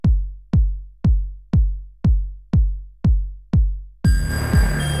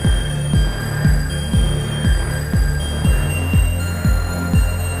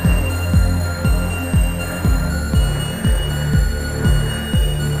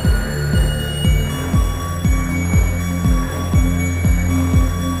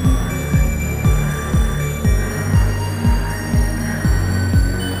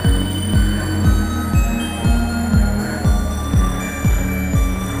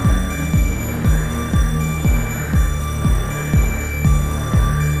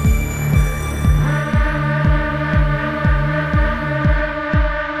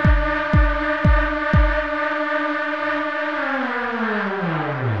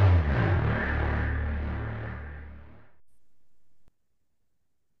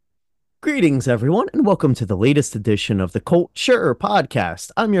Greetings, everyone, and welcome to the latest edition of the Culture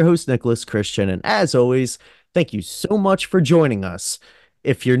Podcast. I'm your host, Nicholas Christian, and as always, thank you so much for joining us.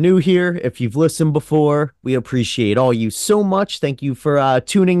 If you're new here, if you've listened before, we appreciate all you so much. Thank you for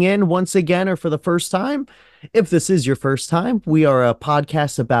tuning in once again or for the first time. If this is your first time, we are a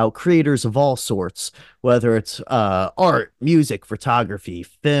podcast about creators of all sorts, whether it's art, music, photography,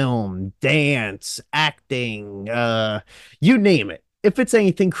 film, dance, acting, you name it. If it's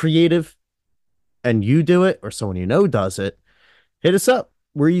anything creative and you do it or someone you know does it, hit us up.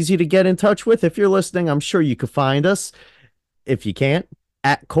 We're easy to get in touch with. If you're listening, I'm sure you could find us. If you can't,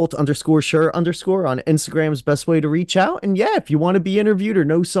 at cult_sure_ on Instagram's best way to reach out. And yeah, if you want to be interviewed or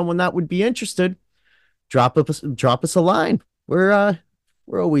know someone that would be interested, drop us a line. We're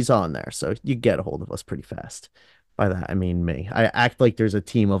always on there, so you get a hold of us pretty fast. By that I mean me. I act like there's a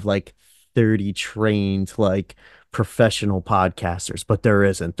team of like 30 trained like professional podcasters, but there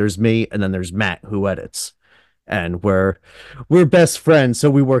isn't. There's me, and then there's Matt who edits, and we're best friends, so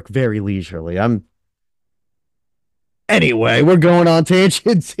we work very leisurely. Anyway, we're going on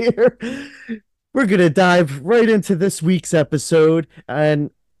tangents here. We're gonna dive right into this week's episode,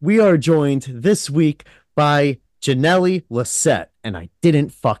 and we are joined this week by Janelle Lissette, and I didn't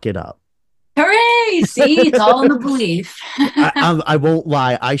fuck it up. Hooray! See, it's all in the belief. I won't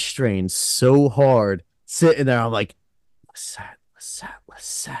lie, I strained so hard sitting there. I'm like, Lissette.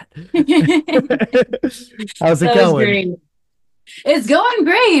 How's it going? Great. It's going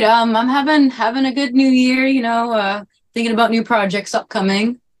great. I'm having a good new year, thinking about new projects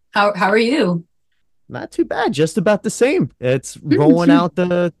upcoming. How are you? Not too bad, just about the same. It's rolling out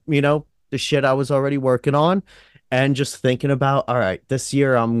the shit I was already working on, and just thinking about, all right, this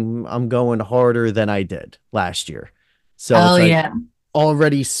year I'm going harder than I did last year. So it's like yeah,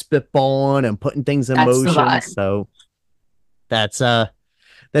 already spitballing and putting things in motion. So that's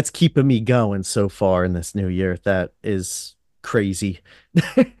keeping me going so far in this new year. That is crazy.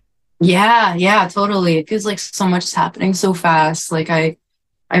 yeah, totally. It feels like so much is happening so fast. Like I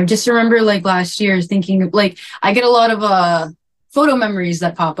just remember like last year thinking like I get a lot of photo memories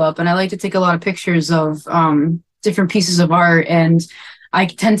that pop up, and I like to take a lot of pictures of different pieces of art, and I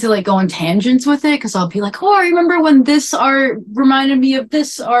tend to like go on tangents with it because I'll be like, oh, I remember when this art reminded me of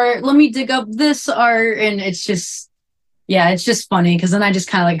this art. Let me dig up this art. And it's just funny because then I just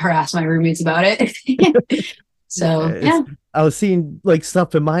kind of like harass my roommates about it. So yeah. I was seeing like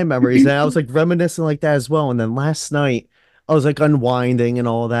stuff in my memories, and I was like reminiscing like that as well. And then last night I was like unwinding and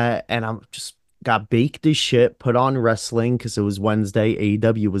all that, and I'm just got baked as shit, put on wrestling because it was Wednesday,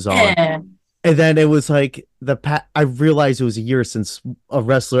 AEW was on. Yeah. And then it was like I realized it was a year since a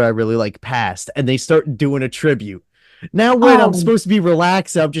wrestler I really like passed, and they start doing a tribute. Now when I'm supposed to be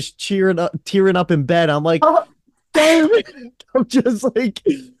relaxed, I'm just tearing up in bed. I'm like, damn it. I'm just like,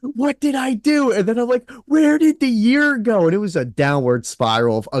 what did I do? And then I'm like, where did the year go? And it was a downward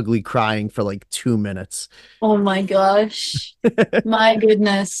spiral of ugly crying for like 2 minutes. Oh my gosh. My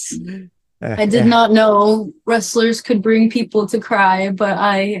goodness. I did not know wrestlers could bring people to cry, but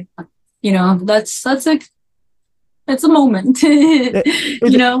that's a moment.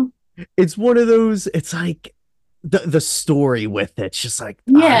 It's one of those, it's like the story with it's just like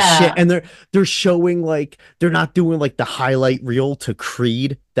shit. And they're showing like they're not doing like the highlight reel to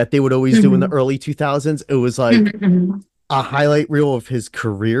Creed that they would always do in the early 2000s. It was like a highlight reel of his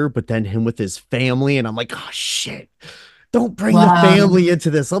career, but then him with his family, and I'm like, oh shit, don't bring the family into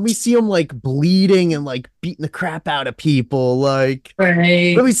this. Let me see him like bleeding and like beating the crap out of people. Like,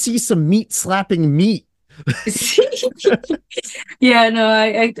 right. Let me see some meat slapping meat. Yeah, no,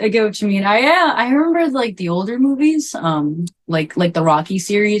 I get what you mean. I remember like the older movies, like the Rocky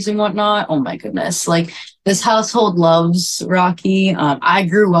series and whatnot. Oh my goodness, like this household loves Rocky. I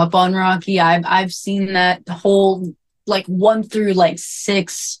grew up on Rocky. I've seen that whole like 1 through like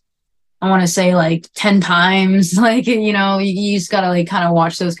 6. I want to say like 10 times. Like, you just gotta like kind of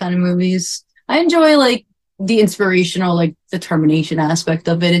watch those kind of movies. I enjoy like the inspirational, like determination aspect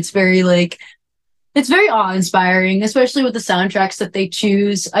of it. It's very awe-inspiring, especially with the soundtracks that they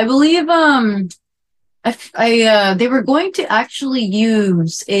choose. I believe they were going to actually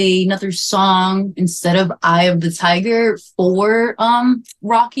use another song instead of Eye of the Tiger for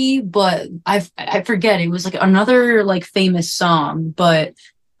Rocky, but I forget. It was like another like famous song, but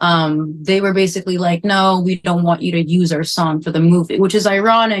they were basically like, no, we don't want you to use our song for the movie, which is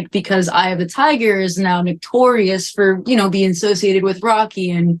ironic because Eye of the Tiger is now notorious for, being associated with Rocky.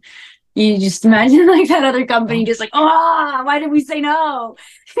 And you just imagine like that other company just like, oh, why did we say no?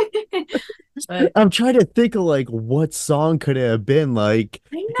 But I'm trying to think of like what song could it have been, like,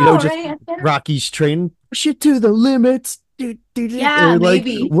 I know, just right? Rocky's train, push it to the limits. Yeah, or like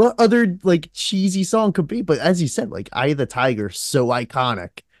maybe. what other like cheesy song could be? But as you said, like Eye of the Tiger, so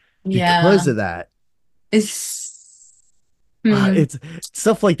iconic because Yeah. of that. It's hmm. It's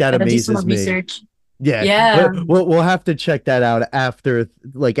Stuff like that Gotta do some more amazes me. research. Yeah, Yeah. but we'll have to check that out after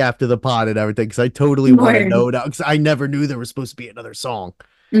the pod and everything because I totally want to Word. know now because I never knew there was supposed to be another song.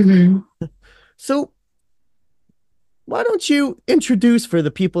 Hmm. So why don't you introduce for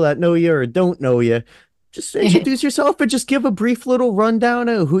the people that know you or don't know you, just introduce yourself and just give a brief little rundown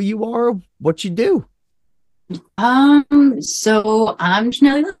of who you are, what you do. So I'm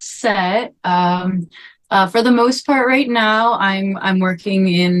Janelle Lissette. For the most part right now, I'm working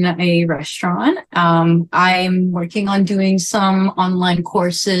in a restaurant. I'm working on doing some online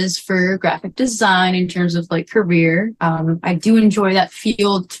courses for graphic design in terms of like career. I do enjoy that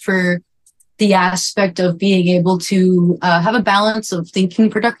field for the aspect of being able to have a balance of thinking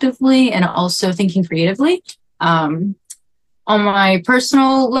productively and also thinking creatively. Um, on my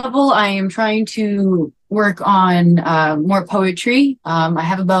personal level, I am trying to work on more poetry. I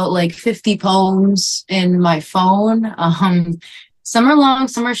have about like 50 poems in my phone. Some are long,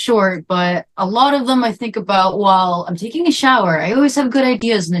 some are short, but a lot of them I think about while I'm taking a shower. I always have good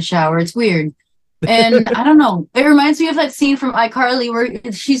ideas in the shower. It's weird. And I don't know. It reminds me of that scene from iCarly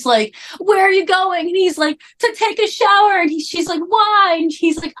where she's like, "Where are you going?" And he's like, "To take a shower." And she's like, "Why?" And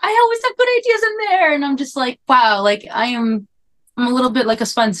he's like, "I always have good ideas in there." And I'm just like, wow, like I'm a little bit like a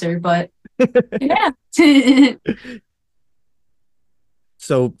Spencer, but yeah.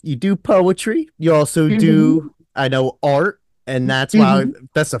 So you do poetry, you also Hmm. do, I know, art, and Hmm.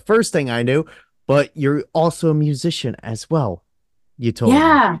 that's the first thing I knew, but you're also a musician as well, you told me.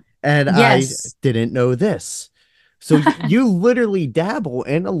 Yeah. And I Yes. didn't know this. So you literally dabble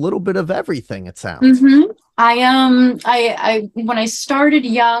in a little bit of everything, it sounds. Hmm. I when I started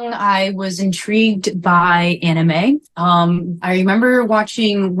young, I was intrigued by anime. I remember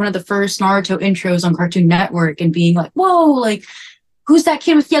watching one of the first Naruto intros on Cartoon Network and being like, "Whoa, like who's that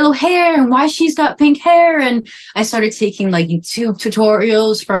kid with yellow hair and why she's got pink hair?" And I started taking like YouTube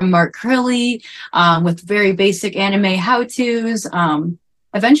tutorials from Mark Curley with very basic anime how-tos.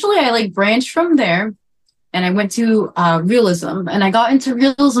 Eventually, I like branched from there and I went to realism, and I got into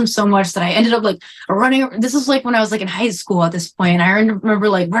realism so much that I ended up like running. This is like when I was like in high school at this point. I remember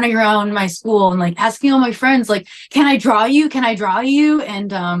like running around my school and like asking all my friends, like, "Can I draw you? Can I draw you?"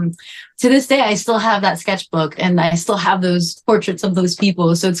 And to this day, I still have that sketchbook and I still have those portraits of those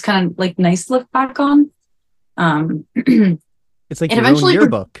people. So it's kind of like nice to look back on. It It's like your own eventually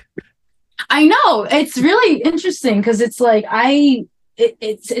yearbook. I know it's really interesting because it's like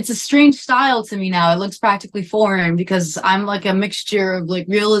it's a strange style to me now. It looks practically foreign because I'm like a mixture of like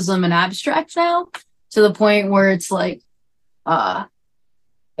realism and abstract now, to the point where it's like uh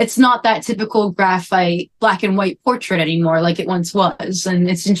it's not that typical graphite black and white portrait anymore like it once was, and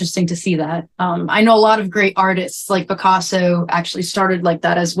it's interesting to see that. I know a lot of great artists like Picasso actually started like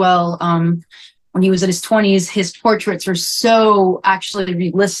that as well. When he was in his 20s, his portraits were so actually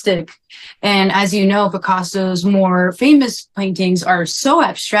realistic. And as you know, Picasso's more famous paintings are so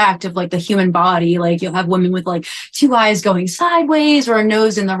abstract of like the human body. Like you'll have women with like two eyes going sideways or a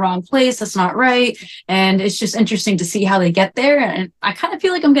nose in the wrong place. That's not right. And it's just interesting to see how they get there. And I kind of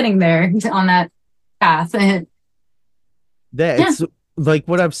feel like I'm getting there on that path. Yeah, Yeah. it's like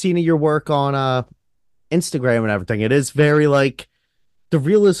what I've seen of your work on Instagram and everything. It is very like the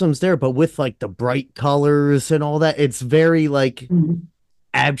realism's there, but with like the bright colors and all that. It's very like Mhm.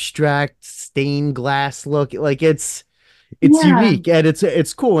 abstract stained glass look. Like it's Yeah. unique and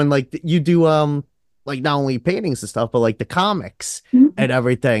it's cool. And like you do like not only paintings and stuff, but like the comics Mhm. and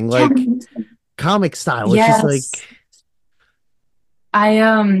everything. Yeah. Like comic style. It's just like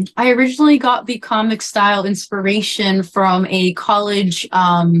Yes. I originally got the comic style inspiration from a college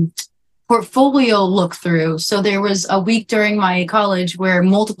portfolio look through. So there was a week during my college where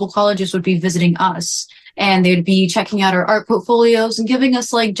multiple colleges would be visiting us, and they'd be checking out our art portfolios and giving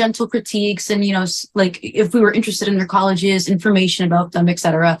us like gentle critiques and like if we were interested in their colleges, information about them,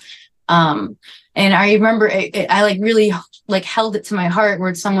 etc. Um, and I remember I like really like held it to my heart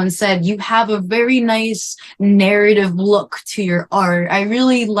where someone said, "You have a very nice narrative look to your art. I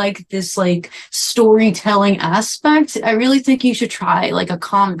really like this like storytelling aspect. I really think you should try like a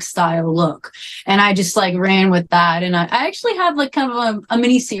comic style look." And I just like ran with that. And I actually have like kind of a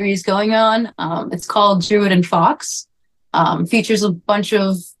mini series going on. It's called Druid and Fox. Features a bunch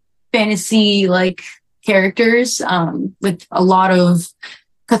of fantasy like characters with a lot of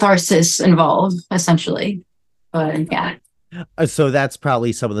catharsis involved, essentially. But yeah. so that's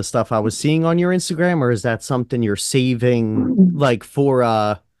probably some of the stuff I was seeing on your Instagram, or is that something you're saving like for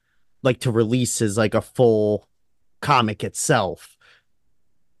like to release as like a full comic itself?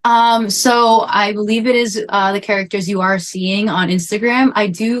 So I believe it is the characters you are seeing on Instagram. I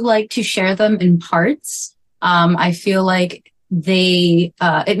do like to share them in parts. I feel like it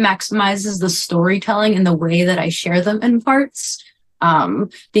maximizes the storytelling in the way that I share them in parts.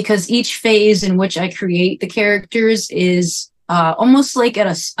 Because each phase in which I create the characters is almost like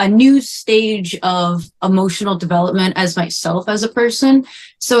at a new stage of emotional development as myself as a person.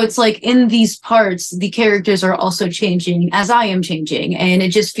 So it's like in these parts, the characters are also changing as I am changing, and it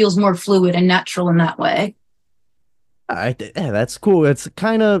just feels more fluid and natural in that way. Yeah, that's cool. It's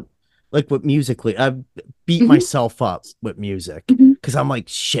kind of like with musically. I beat Mhm, myself up with music mhm. because I'm like,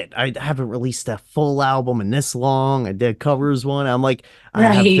 shit, I haven't released a full album in this long. I did covers one. I'm like, I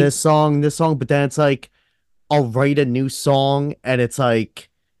have Right. this song, but then it's like I'll write a new song and it's like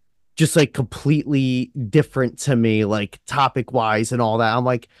just like completely different to me, like topic wise and all that. I'm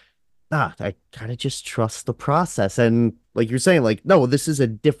like, I kind of just trust the process. And like you're saying, like, no, this is a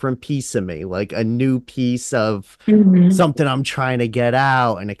different piece of me, like a new piece of Mhm. something I'm trying to get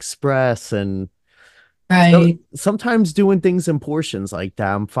out and express. And so Right. sometimes doing things in portions like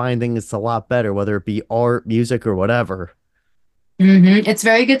that, I'm finding it's a lot better, whether it be art, music, or whatever. It's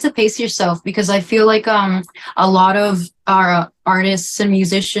very good to pace yourself because I feel like a lot of our artists and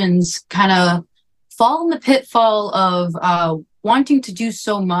musicians kind of fall in the pitfall of wanting to do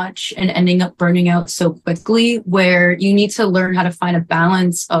so much and ending up burning out so quickly, where you need to learn how to find a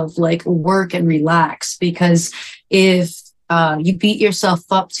balance of like work and relax. Because if you beat yourself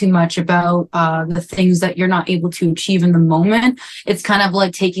up too much about the things that you're not able to achieve in the moment, it's kind of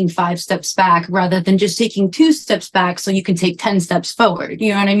like taking 5 steps back rather than just taking 2 steps back so you can take 10 steps forward. You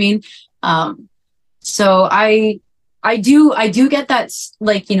know what I mean? Um, so I do get that,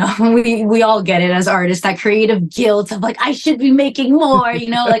 like, we all get it as artists, that creative guilt of like, I should be making more,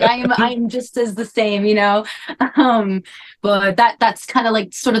 like I am just as the same, um but that's kind of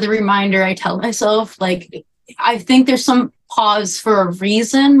like sort of the reminder I tell myself, like, I think there's some pause for a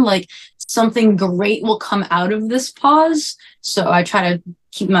reason, like something great will come out of this pause, so I try to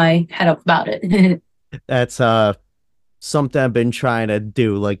keep my head up about it. That's something I've been trying to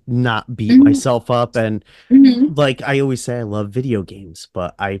do, like not beat Mhm, myself up. And mhm. like I always say, I love video games,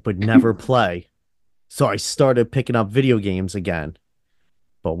 but I would never play. So I started picking up video games again.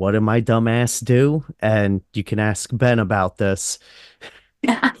 But what did my dumb ass do? And you can ask Ben about this.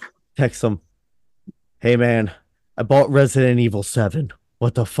 Text him, hey man, I bought Resident Evil 7.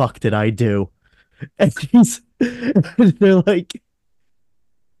 What the fuck did I do? And they're like,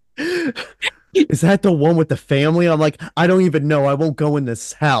 is that the one with the family? I'm like, I don't even know. I won't go in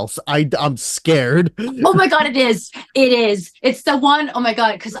this house. I'm scared. Oh my God, it is. It is. It's the one. Oh my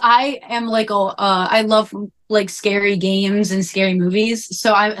God, because I am like I love like scary games and scary movies.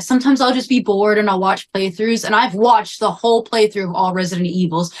 So I sometimes I'll just be bored and I'll watch playthroughs. And I've watched the whole playthrough of all Resident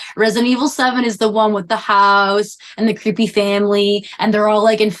Evils. Resident Evil 7 is the one with the house and the creepy family, and they're all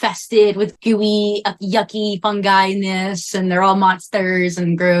like infested with gooey, yucky fungi in this, and they're all monsters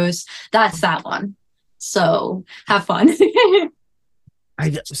and gross. That's that one. So have fun.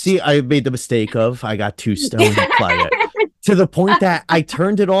 I see. I made the mistake of I got too stoned to play it to the point that I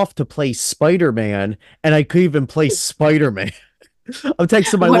turned it off to play Spider Man, and I could even play Spider Man. I'm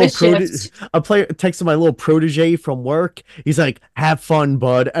texting my What a little shift. texting my little protege from work. He's like, "Have fun,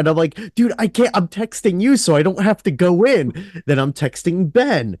 bud," and I'm like, "Dude, I can't. I'm texting you, so I don't have to go in." Then I'm texting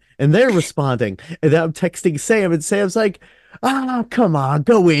Ben, and they're responding, and then I'm texting Sam, and Sam's like, come on,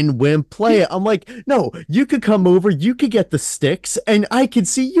 go in, wimp, play it. I'm like, no, you could come over, you could get the sticks, and I can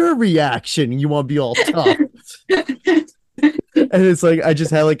see your reaction. You want to be all tough. And it's like I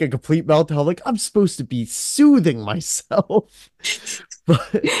just had like a complete meltdown. Like I'm supposed to be soothing myself,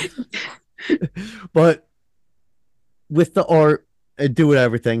 but but with the art and doing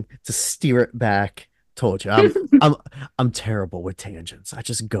everything to steer it back. Told you, I'm I'm terrible with tangents. I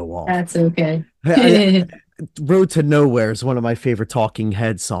just go off. That's okay. I Road to Nowhere is one of my favorite Talking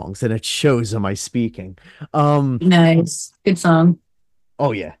Head songs, and it shows in my speaking. Um, Nice. Good song.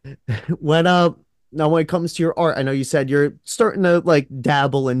 oh yeah. When Now when it comes to your art, I know you said you're starting to like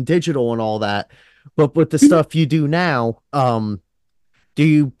dabble in digital and all that, but with the stuff you do now, do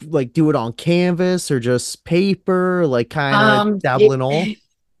you like do it on canvas or just paper, like kind of Um, dabble it, in all?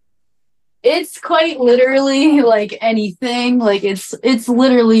 it's quite literally like anything. Like it's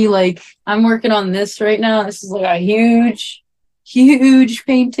literally like I'm working on this right now. This is like a huge, huge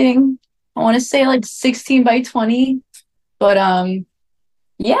painting. I want to say like 16 by 20. But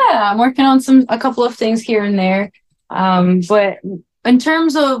yeah, I'm working on a couple of things here and there. But in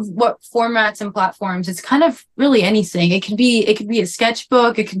terms of what formats and platforms, it's kind of really anything. It could be a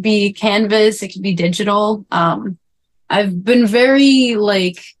sketchbook, it could be canvas, it could be digital. I've been very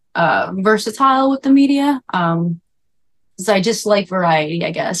like versatile with the media. 'Cause I just like variety,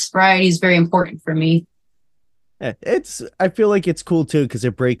 I guess. Variety is very important for me. It's I feel like it's cool too because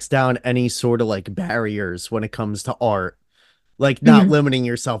it breaks down any sort of like barriers when it comes to art. Like not Hmm. limiting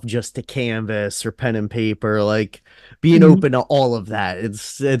yourself just to canvas or pen and paper, like being Hmm. open to all of that.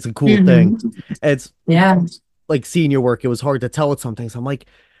 It's a cool thing. Hmm. It's Yeah. like seeing your work, it was hard to tell with some things. I'm like,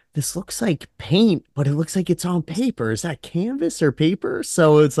 this looks like paint, but it looks like it's on paper. Is that canvas or paper?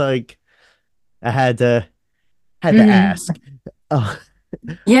 So it's like I had to Hmm. ask. Oh,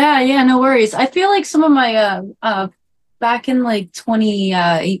 Yeah, yeah, no worries. I feel like some of my back in like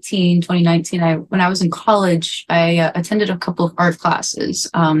 2018, 2019, when I was in college, I attended a couple of art classes.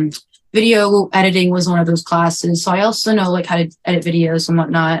 Video editing was one of those classes. So I also know like how to edit videos and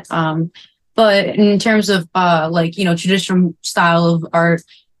whatnot. But in terms of like, traditional style of art,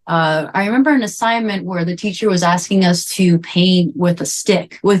 I remember an assignment where the teacher was asking us to paint with a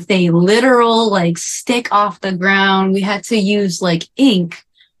stick, with a literal like stick off the ground. We had to use like ink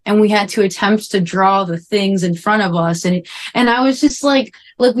and we had to attempt to draw the things in front of us. And I was just like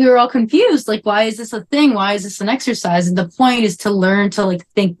we were all confused. Like, why is this a thing? Why is this an exercise? And the point is to learn to like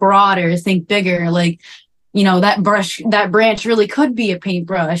think broader, think bigger. Like, that branch really could be a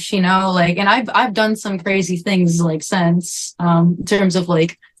paintbrush, like, and I've done some crazy things like since, in terms of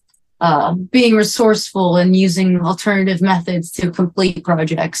like, being resourceful and using alternative methods to complete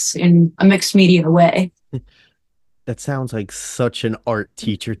projects in a mixed media way. that sounds like such an art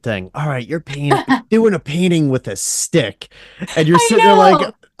teacher thing. All right, you're doing a painting with a stick, and you're I sitting there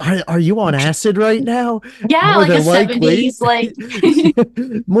like, know. are you on acid right now? Yeah, More like a than likely. 70s,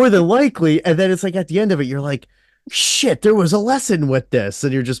 like More than likely. And then it's like at the end of it, you're like, shit, there was a lesson with this.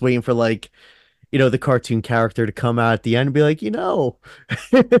 And you're just waiting for like, the cartoon character to come out at the end and be like, and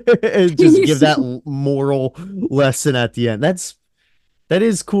just give that moral lesson at the end. That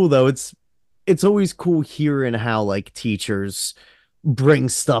is cool though. It's always cool hearing how like teachers bring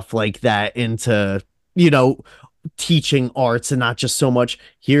stuff like that into, you know, teaching arts and not just so much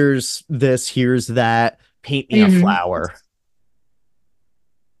here's this, here's that, paint me a Mhm. flower.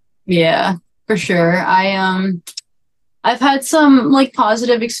 Yeah, for sure. I've had some like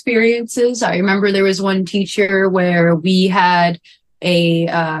positive experiences. I remember there was one teacher where we had a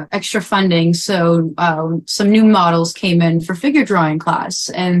extra funding, so some new models came in for figure drawing class,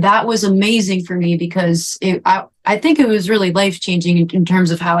 and that was amazing for me because I think it was really life changing in terms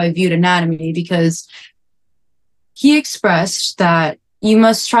of how I viewed anatomy because he expressed that you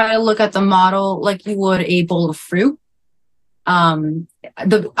must try to look at the model like you would a bowl of fruit.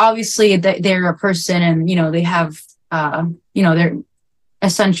 The obviously they're a person and they have their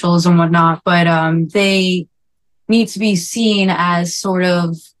essentials and whatnot, but they need to be seen as sort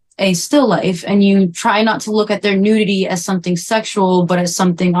of a still life, and you try not to look at their nudity as something sexual but as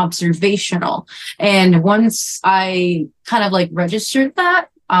something observational. And once I kind of like registered that,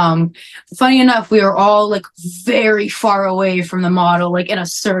 funny enough, we were all like very far away from the model, like in a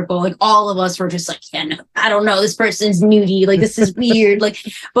circle. Like all of us were just like, yeah, no, I don't know, this person's nudie. Like this is weird. Like,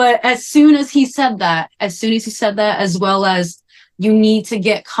 but as soon as he said that, as well as you need to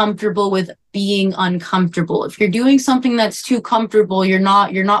get comfortable with being uncomfortable. If you're doing something that's too comfortable, you're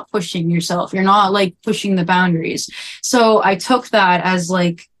not pushing yourself. You're not like pushing the boundaries. So I took that as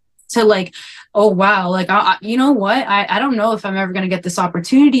like to like, oh wow, like you know what, I don't know if I'm ever going to get this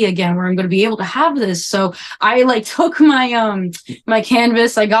opportunity again where I'm going to be able to have this. So I like took my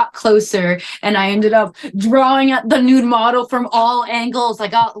canvas, I got closer, and I ended up drawing at the nude model from all angles. I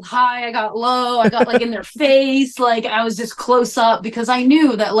got high, I got low, I got like in their face, like I was just close up because I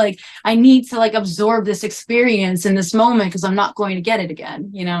knew that like I need to like absorb this experience in this moment because I'm not going to get it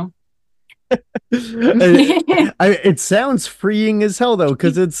again. It sounds freeing as hell though,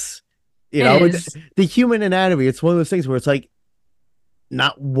 because it's It is. the human anatomy. It's one of those things where it's like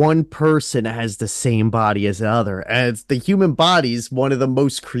not one person has the same body as the other, and it's the human body is one of the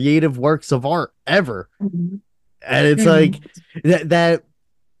most creative works of art ever. Mhm. And it's like Mhm. that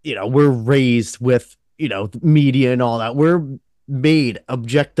we're raised with media and all that. We're made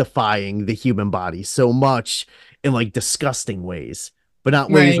objectifying the human body so much in like disgusting ways, but not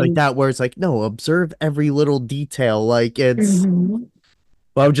ways like Right. that where it's like, no, observe every little detail. Like it's, Mhm.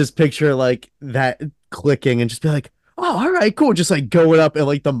 well, I would just picture like that clicking and just be like, oh, all right, cool. Just like going up and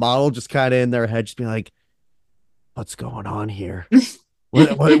like the model just kind of in their head, just be like, what's going on here? Wait,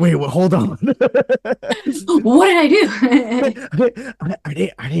 hold on. What did I do?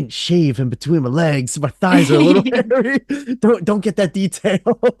 I didn't shave in between my legs. My thighs are a little hairy. Don't get that detail.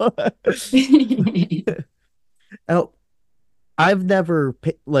 Oh, I've never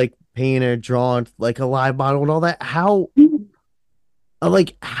like painted, drawn, like a live model and all that. How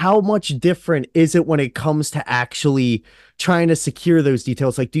much different is it when it comes to actually trying to secure those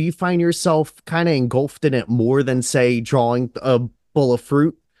details? Like, do you find yourself kind of engulfed in it more than, say, drawing a bowl of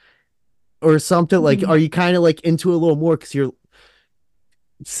fruit or something? Like, are you kind of like into it a little more because you're,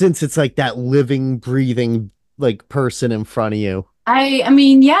 since it's like that living, breathing like person in front of you? I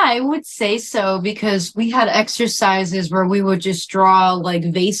mean, yeah, I would say so because we had exercises where we would just draw like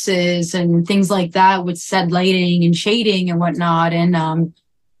vases and things like that with said lighting and shading and whatnot. And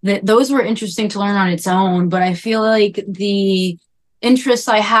those were interesting to learn on its own. But I feel like the interest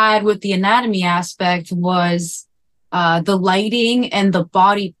I had with the anatomy aspect was the lighting and the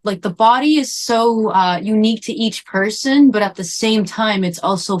body. Like the body is so unique to each person, but at the same time, it's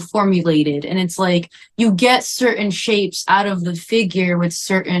also formulated. And it's like you get certain shapes out of the figure with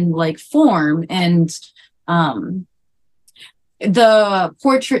certain like form. And um, the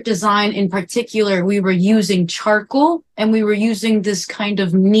portrait design in particular, we were using charcoal and we were using this kind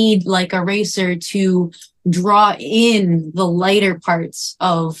of knead like eraser to draw in the lighter parts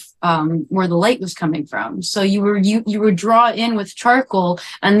of where the light was coming from. So you would draw in with charcoal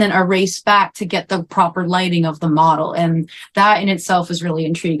and then erase back to get the proper lighting of the model. And that in itself is really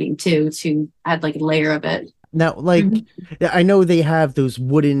intriguing too, to add like a layer of it. Now, like, Mhm. I know they have those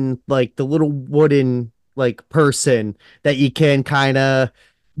wooden, like the little wooden, like person that you can kind of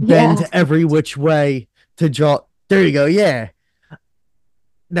Yeah. bend every which way to draw. There you go. Yeah.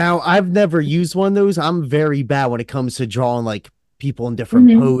 Now, I've never used one of those. I'm very bad when it comes to drawing like people in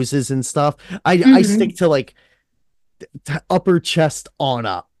different Hmm. poses and stuff. I Hmm. stick to like upper chest on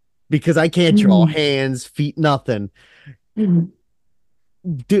up because I can't draw Hmm. hands, feet, nothing. Hmm.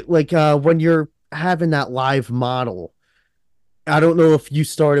 Like when you're having that live model, I don't know if you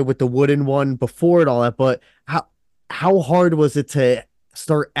started with the wooden one before and all that, but how hard was it to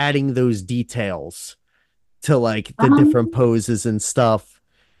start adding those details to like the different Um, poses and stuff?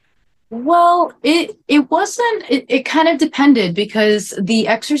 Well, it wasn't it kind of depended because the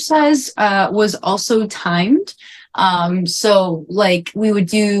exercise was also timed. So like we would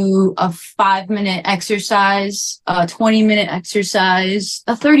do a 5 minute exercise, a 20-minute exercise,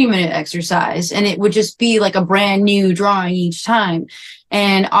 a 30-minute exercise, and it would just be like a brand new drawing each time.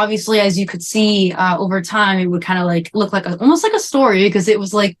 And obviously, as you could see over time, it would kind of like look like almost like a story because it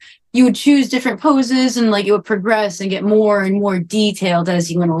was like you would choose different poses and like it would progress and get more and more detailed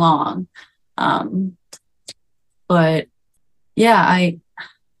as you went along. Um, but yeah,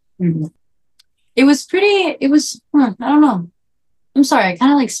 mm, it was pretty, it was, I don't know. I'm sorry, I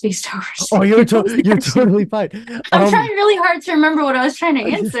kind of like spaced over. Oh, What was the you're question? totally fine. I'm trying really hard to remember what I was trying to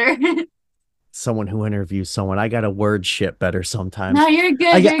answer. Someone who interviews someone, I got to word shit better No, sometimes. you're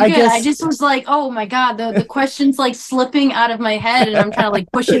good. You're I good. I guess. just was like, oh my God, the question's like slipping out of my head and I'm trying to like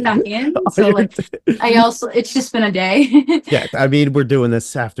push it back in. Oh, So like I also it's just been a day. yeah, I mean, we're doing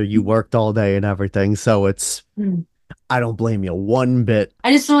this after you worked all day and everything, so it's, I don't blame you one bit.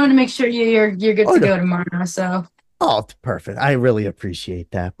 I just wanted to make sure you're good Oh to no. go tomorrow. So Oh, perfect. I really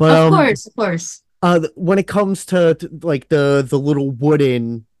appreciate that. But of course. when it comes to like the little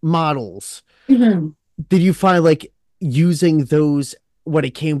wooden models, Mhm. did you find like using those when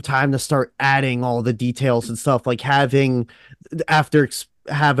it came time to start adding all the details and stuff, like having after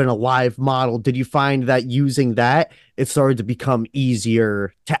having a live model, did you find that using that it started to become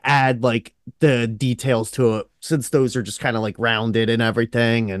easier to add like the details to it since those are just kind of like rounded and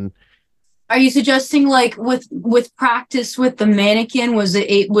everything? And Are you suggesting like with practice with the mannequin was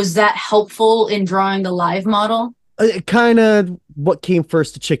that helpful in drawing the live model? kind of what came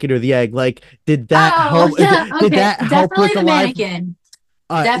first, the chicken or the egg? Like, did that Oh, help? yeah, Did okay. that help with Definitely the the live? mannequin.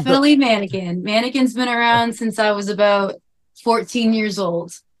 The Definitely mannequin. Mannequin's been around since I was about 14 years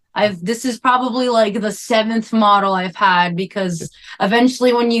old. I've this is probably like the seventh model I've had because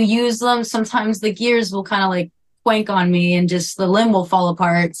eventually when you use them, sometimes the gears will kind of like quank on me and just the limb will fall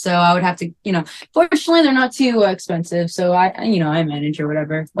apart. So I would have to, fortunately they're not too expensive. So I manage or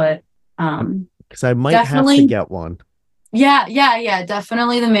whatever. But because I might have to definitely, get one. yeah,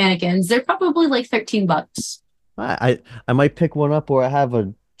 definitely the mannequins. They're probably like $13. I might pick one up, or I have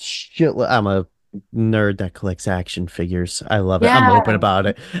a shit. I'm a nerd that collects action figures. I love it. I'm open Yeah. about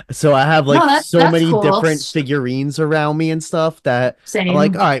it. So I have No, like so that's many cool. different figurines around me and stuff that I'm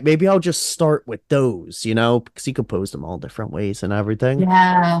like, all Same. right, maybe I'll just start with those, because you can pose them all different ways and everything.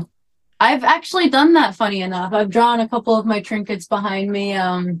 Yeah. I've actually done that, funny enough. I've drawn a couple of my trinkets behind me,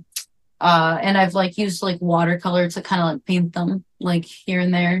 and I've like used like watercolor to kind of like paint them like here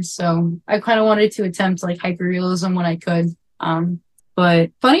and there. So I kind of wanted to attempt like hyperrealism when I could.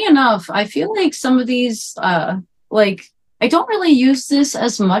 But funny enough, I feel like some of these like I don't really use this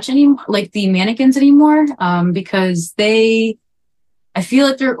as much anymore, like the mannequins anymore, because I feel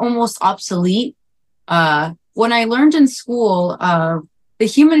like they're almost obsolete. When I learned in school, the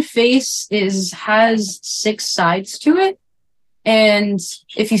human face has six sides to it. And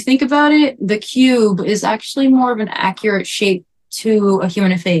if you think about it, the cube is actually more of an accurate shape to a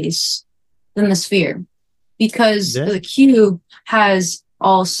human face than the sphere, because Yeah. the cube has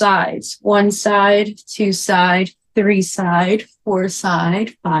all sides: one side, two side, three side, four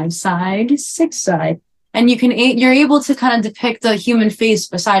side, five side, six side. And you're able to kind of depict the human face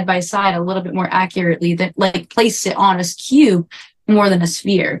side by side a little bit more accurately, that like place it on a cube more than a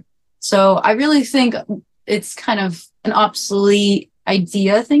sphere. So I really think it's kind of an obsolete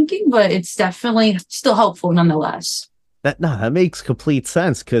idea thinking, but it's definitely still helpful nonetheless. That makes complete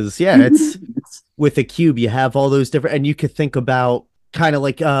sense because yeah, it's with a cube you have all those different, and you could think about kind of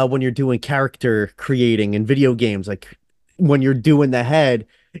like when you're doing character creating in video games, like when you're doing the head,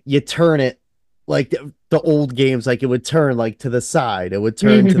 you turn it like the old games, like it would turn like to the side, it would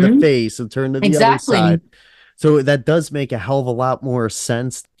turn to the Mm-hmm. face and turn to the other Exactly. side. So that does make a hell of a lot more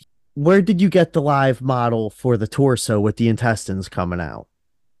sense. Where did you get the live model for the torso with the intestines coming out?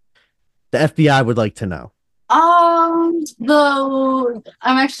 The FBI would like to know. The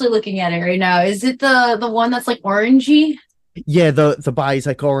I'm actually looking at it right now. Is it the one that's like orangey? Yeah, the body's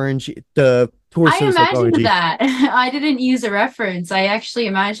like orange, the I torso's like imagined orangey. that. I didn't use a reference. I actually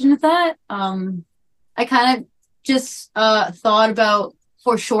imagined that. I kind of just thought about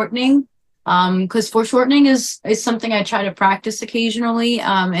foreshortening. Because foreshortening is something I try to practice occasionally.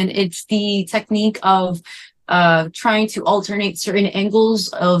 And it's the technique of trying to alternate certain angles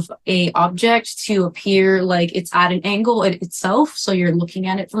of a object to appear like it's at an angle itself. So you're looking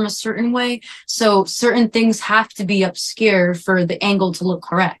at it from a certain way. So certain things have to be obscure for the angle to look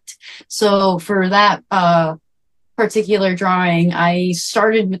correct. So for that particular drawing, I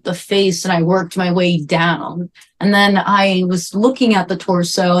started with the face and I worked my way down. And then I was looking at the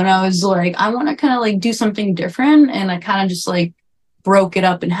torso and I was like, I want to kind of like do something different. And I kind of just like broke it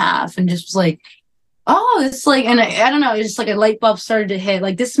up in half and just was like, oh, it's like, and I don't know, it's just like a light bulb started to hit,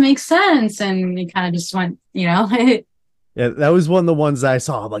 like, this makes sense. And it kind of just went, you know. Yeah, that was one of the ones I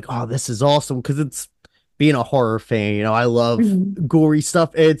saw. I'm like, oh, this is awesome because it's being a horror fan. I love Mhm. gory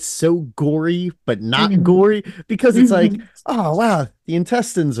stuff. It's so gory, but not Mhm. gory because it's like, Mhm. oh wow, the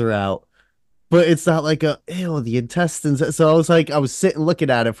intestines are out, but it's not like a ew, the intestines. So I was like, I was sitting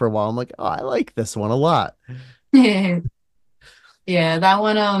looking at it for a while. I'm like, oh, I like this one a lot. Yeah, that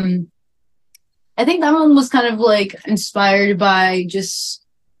one, I think that one was kind of like inspired by just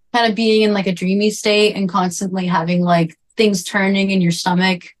kind of being in like a dreamy state and constantly having like things turning in your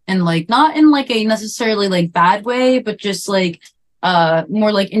stomach, and like not in like a necessarily like bad way, but just like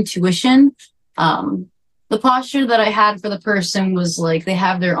more like intuition. Um the posture that I had for the person was like they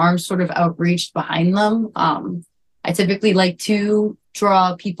have their arms sort of outreached behind them. I typically like to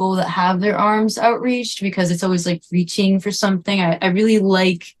draw people that have their arms outreached because it's always like reaching for something. I really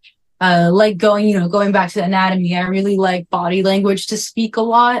like going, going back to the anatomy, I really like body language to speak a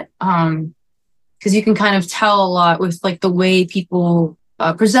lot. Because you can kind of tell a lot with like the way people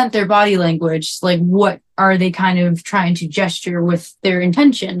present their body language, like what are they kind of trying to gesture with their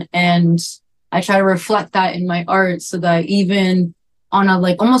intention. And I try to reflect that in my art so that even on a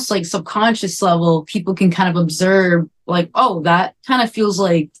like almost like subconscious level, people can kind of observe like, oh, that kind of feels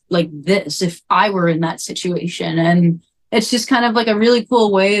like this if I were in that situation. And it's just kind of like a really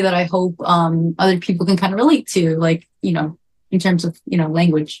cool way that I hope other people can kind of relate to, like, in terms of,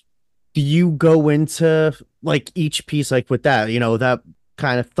 language. Do you go into like each piece like with that, that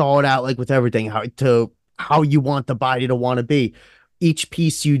kind of thought out like with everything, how you want the body to want to be? Each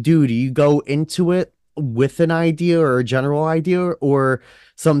piece you do you go into it with an idea or a general idea, or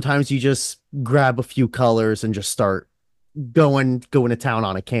sometimes you just grab a few colors and just start going to town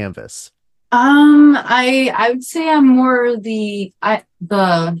on a canvas? I would say I'm more the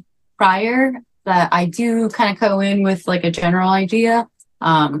prior, that I do kind of go in with like a general idea.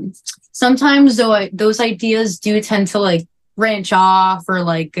 Um, Sometimes though those ideas do tend to like branch off or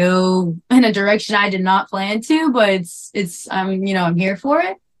like go in a direction I did not plan to, but it's I'm here for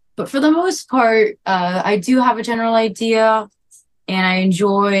it. But for the most part, I do have a general idea, and I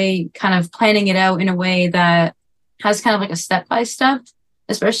enjoy kind of planning it out in a way that has kind of like a step by step.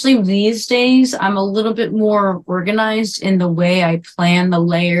 Especially these days, I'm a little bit more organized in the way I plan the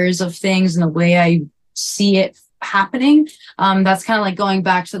layers of things and the way I see it happening. That's kind of like going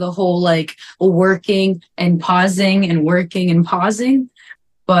back to the whole like working and pausing and working and pausing.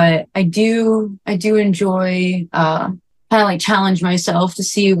 But I do enjoy kind of like challenge myself to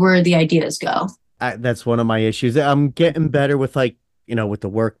see where the ideas go. That's one of my issues. I'm getting better with like, with the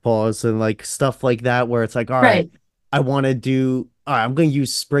work pause and like stuff like that, where it's like, all right, Right. I want to do, all right, I'm going to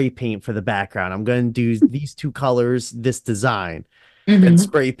use spray paint for the background. I'm going to do these two colors, this design, and Hmm.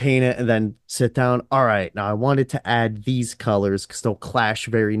 spray paint it and then sit down. All right, now I wanted to add these colors because they'll clash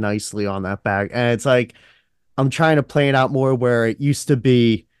very nicely on that back. And it's like, I'm trying to play it out more where it used to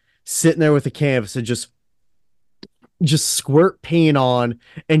be sitting there with a canvas and just squirt paint on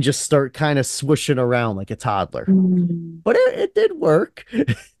and just start kind of swishing around like a toddler. But it did work.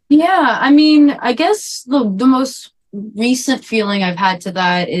 Yeah, I mean, I guess the most recent feeling I've had to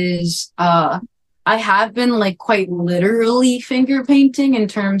that is I have been like quite literally finger painting in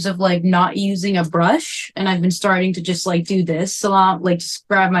terms of like not using a brush, and I've been starting to just like do this a lot, like just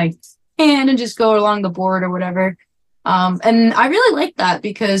grab my hand and just go along the board or whatever. And I really like that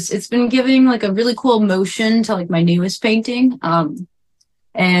because it's been giving like a really cool motion to like my newest painting.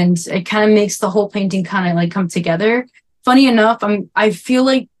 And it kind of makes the whole painting kind of like come together. Funny enough, I feel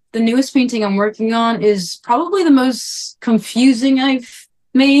like the newest painting I'm working on is probably the most confusing I've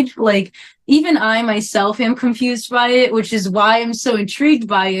made. Like even I myself am confused by it, which is why I'm so intrigued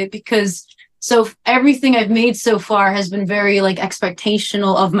by it because so everything I've made so far has been very like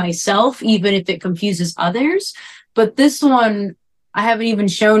expectational of myself, even if it confuses others. But this one I haven't even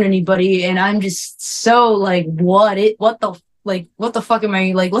shown anybody, and I'm just so like, what the fuck am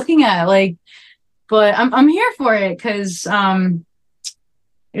I like looking at? Like, but I'm here for it because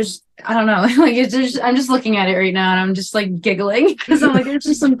there's I don't know, like it's just I'm just looking at it right now and I'm just like giggling because I'm like there's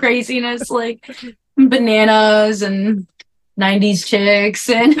just some craziness like bananas and 90s chicks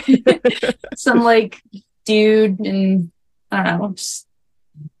and some like dude and I don't know, just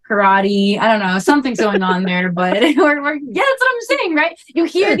karate. I don't know, something's going on there, but yeah, that's what I'm saying, right? You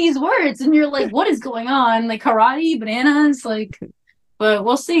hear these words and you're like, what is going on? Like karate, bananas, like, but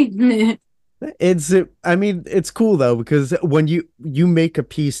we'll see. I mean, it's cool though, because when you make a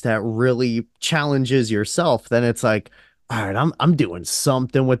piece that really challenges yourself, then it's like, all right, I'm doing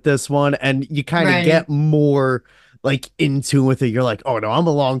something with this one. And you kind of Right. get more like into with it. You're like, oh no, I'm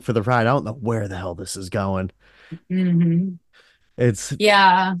along for the ride. I don't know where the hell this is going. Hmm. It's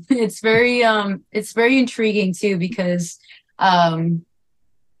Yeah, it's very intriguing too because um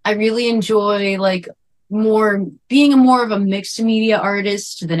I really enjoy like more being a more of a mixed media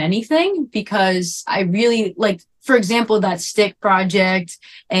artist than anything because I really like, for example, that stick project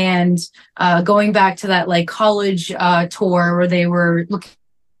and going back to that like college tour where they were looking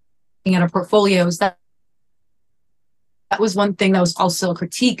at our portfolios. That was one thing that was also a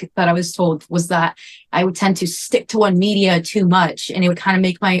critique that I was told was that I would tend to stick to one media too much and it would kind of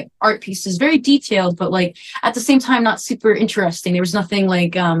make my art pieces very detailed, but like at the same time, not super interesting. There was nothing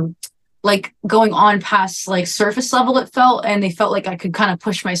like going on past like surface level it felt, and they felt like I could kind of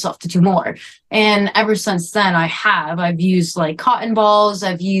push myself to do more. And ever since then I've used like cotton balls,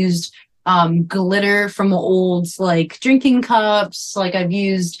 I've used glitter from old like drinking cups, like I've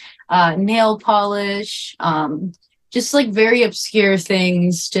used nail polish, just like very obscure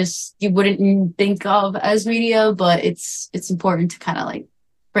things just you wouldn't think of as media, but it's important to kind of like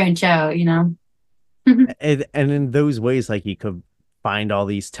branch out, you know. and in those ways, like you could find all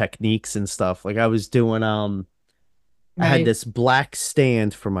these techniques and stuff. Like I was doing, I had Right. this black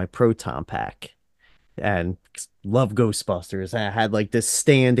stand for my proton pack and love Ghostbusters. And I had like this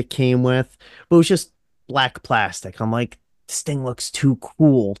stand it came with, but it was just black plastic. I'm like, this thing looks too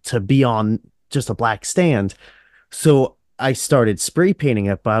cool to be on just a black stand. So I started spray painting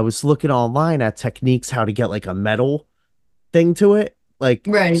it, but I was looking online at techniques how to get like a metal thing to it. Like,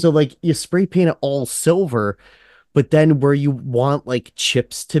 Right. so like you spray paint it all silver, but then where you want like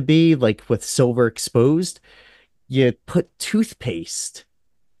chips to be, like with silver exposed, you put toothpaste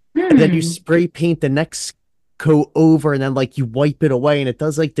and then you Hmm. spray paint the next coat over and then like you wipe it away and it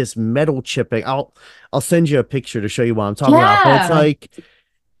does like this metal chipping. I'll send you a picture to show you what I'm talking about, but it's Yeah, like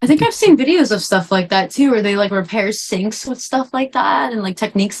I think I've seen videos of stuff like that too, where they like repair sinks with stuff like that and like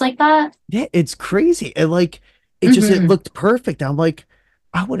techniques like that. yeah, it's crazy. And like it Hmm. looked perfect. I'm like,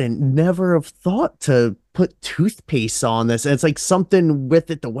 I would have never have thought to put toothpaste on this. And it's like something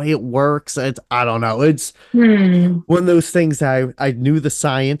with it, the way it works. It's I don't know. It's Hmm. one of those things that I knew the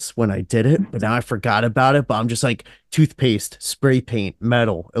science when I did it, but now I forgot about it. But I'm just like toothpaste, spray paint,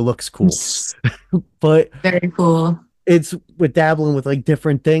 metal. It looks cool. It's But very cool. it's with dabbling with like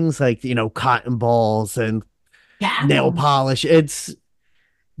different things like cotton balls and nail Yeah. polish. It's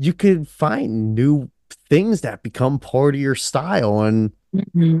you could find new things that become part of your style, and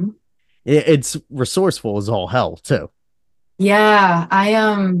Hmm. it's resourceful as all hell too. Yeah,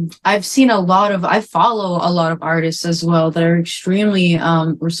 I've seen I follow a lot of artists as well that are extremely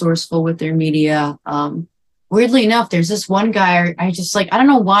resourceful with their media. Weirdly enough, there's this one guy I just like, I don't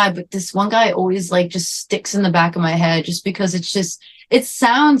know why, but this one guy always like just sticks in the back of my head just because it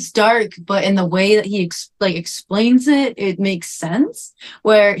sounds dark, but in the way that he explains it, it makes sense.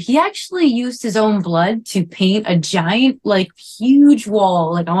 Where he actually used his own blood to paint a giant, like huge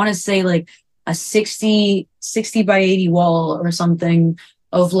wall. Like I want to say like a 60 by 80 wall or something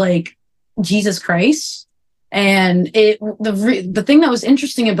of like Jesus Christ. And the thing that was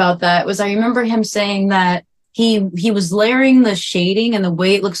interesting about that was I remember him saying that he was layering the shading and the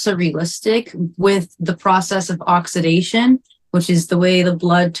way it looks so realistic with the process of oxidation, which is the way the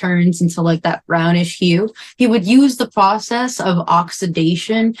blood turns into like that brownish hue. He would use the process of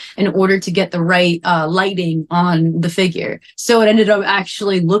oxidation in order to get the right lighting on the figure. So it ended up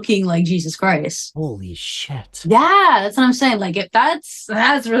actually looking like Jesus Christ. Holy shit. Yeah, that's what I'm saying. Like if that's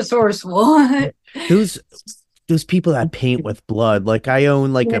resourceful. Those those people that paint with blood, like I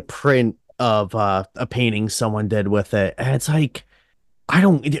own like a print of a painting someone did with it, and it's like I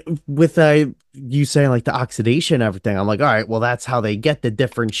don't with you saying like the oxidation and everything. I'm like, all right, well, that's how they get the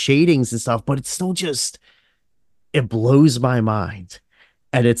different shadings and stuff, but it's still just it blows my mind.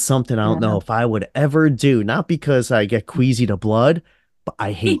 And it's something I don't know if I would ever do, not because I get queasy to blood, but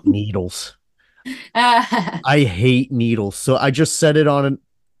I hate needles. I hate needles. So I just said it on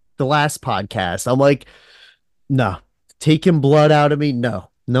the last podcast. I'm like, no, taking blood out of me, no.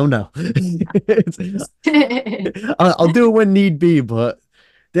 No, no. I'll do it when need be, but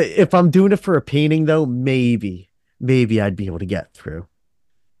if I'm doing it for a painting, though, maybe I'd be able to get through.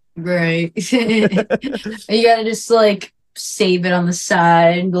 Right. You gotta just like save it on the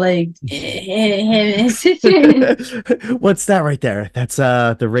side, like What's that right there? That's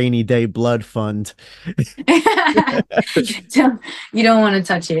the rainy day blood fund. you don't want to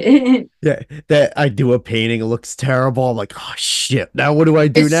touch it. Yeah, that I do a painting, it looks terrible. I'm like, oh shit. Now what do I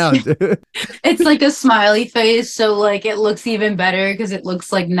do It's now? it's like a smiley face, so like it looks even better because it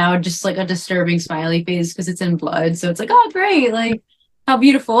looks like now just like a disturbing smiley face because it's in blood. So it's like, oh great, like how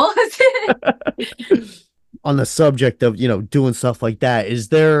beautiful. On the subject of, doing stuff like that,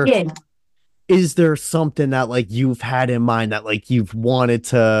 Yeah. is there something that like you've had in mind that like you've wanted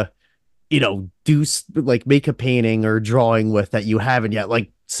to, do like make a painting or drawing with that you haven't yet,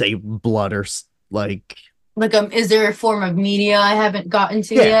 like say blood or like Like is there a form of media I haven't gotten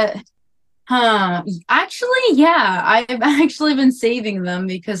to yeah. yet? Huh. Actually, yeah, I've actually been saving them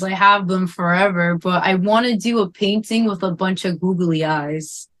because I have them forever, but I want to do a painting with a bunch of googly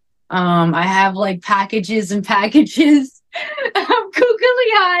eyes. I have like packages and packages of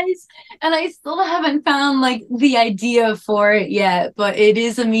googly eyes, and I still haven't found like the idea for it yet, but it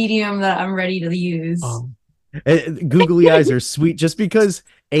is a medium that I'm ready to use. Um, Googly eyes are sweet just because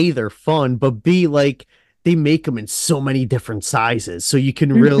A, they're fun, but B, like they make them in so many different sizes. So you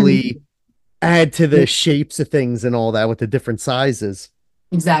can really add to the shapes of things and all that with the different sizes.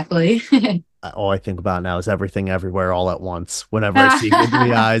 Exactly. All I think about now is everything everywhere all at once. Whenever I see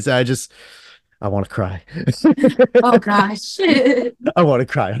googly eyes, I want to cry. Oh gosh. I want to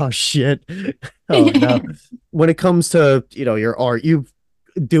cry. Oh shit. Oh no. When it comes to, your art, you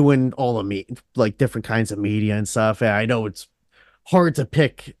doing all of me like different kinds of media and stuff. And I know it's hard to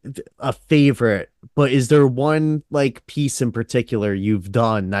pick a favorite, but is there one like piece in particular you've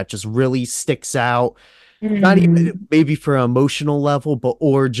done that just really sticks out? Not Mm. even maybe for an emotional level, but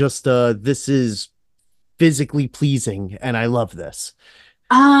or just this is physically pleasing and I love this.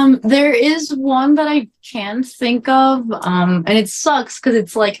 There is one that I can think of, and it sucks because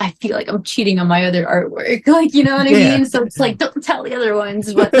it's like I feel like I'm cheating on my other artwork, like you know what I Yeah. mean? So it's like don't tell the other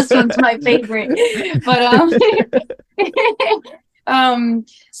ones, but this one's my favorite. But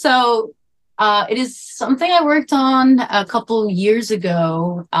so it is something I worked on a couple years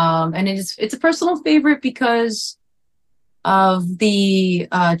ago, and it's a personal favorite because of the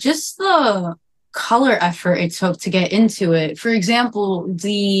just the color effort it took to get into it. For example,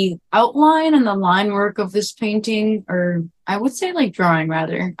 the outline and the line work of this painting, or I would say like drawing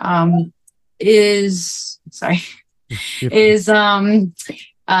rather, is sorry, is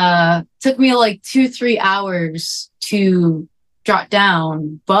took me like 2-3 hours to jot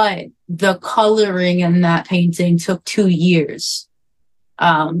down, but the coloring in that painting took 2 years.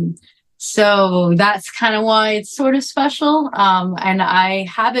 Um, so that's kind of why it's sort of special. And I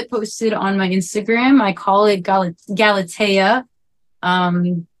have it posted on my Instagram. I call it Galatea,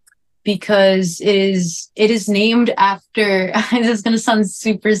 because it is named after, this is going to sound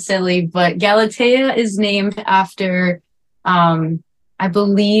super silly, but Galatea is named after, I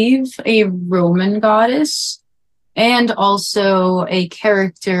believe, a Roman goddess. and also a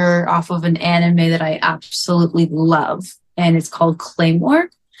character off of an anime that I absolutely love, and it's called Claymore.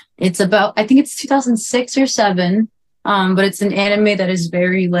 It's about, I think it's 2006 or 7, but it's an anime that is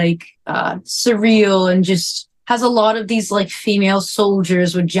very like surreal and just has a lot of these like female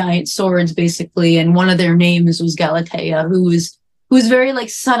soldiers with giant swords, basically, and one of their names was Galatea, who was very like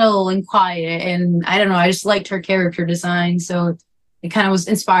subtle and quiet, and I don't know, I just liked her character design, so it kind of was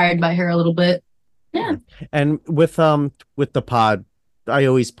inspired by her a little bit. Yeah. Yeah. And with the pod, I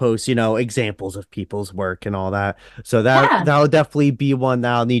always post, examples of people's work and all that. So Yeah. that'll definitely be one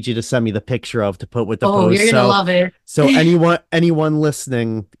that I'll need you to send me the picture of to put with the Oh, post. you're gonna So love it. anyone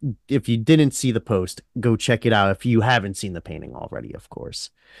listening, if you didn't see the post, go check it out if you haven't seen the painting already, of course.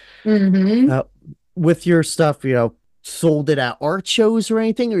 Hmm. Uh, with your stuff, sold it at art shows or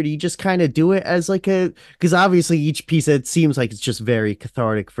anything, or do you just kind of do it as like because obviously each piece, it seems like it's just very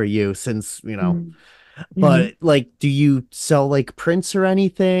cathartic for you since, Hmm. but like, do you sell like prints or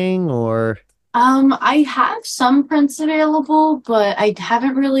anything or? I have some prints available, but I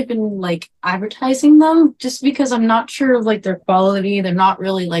haven't really been like advertising them just because I'm not sure of like their quality. They're not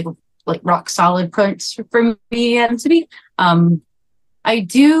really like rock solid prints for me and to be. I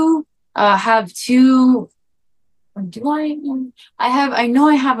do have two. Or do I? I know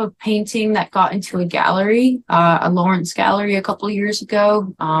I have a painting that got into a gallery, a Lawrence gallery a couple years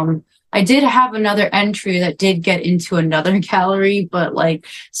ago. I did have another entry that did get into another gallery, but like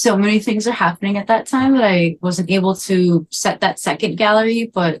so many things are happening at that time that I wasn't able to set that second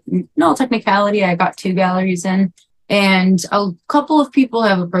gallery. But no technicality, I got two galleries in. And a couple of people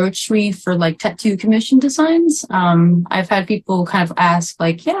have approached me for like tattoo commission designs. I've had people kind of ask,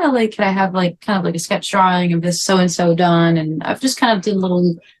 like, yeah, like, can I have like kind of like a sketch drawing of this so and so done? And I've just kind of did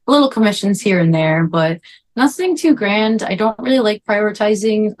little commissions here and there, but nothing too grand. I don't really like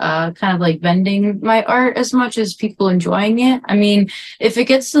prioritizing kind of like vending my art as much as people enjoying it. I mean, if it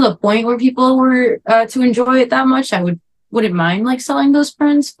gets to the point where people were to enjoy it that much, I wouldn't mind like selling those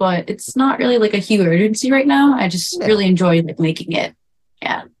prints, but it's not really like a huge urgency right now. I just Yeah. really enjoy like making it.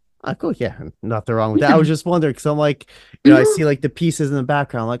 Yeah. Cool. Yeah, nothing wrong with that. I was just wondering because I'm like, I Mhm. see like the pieces in the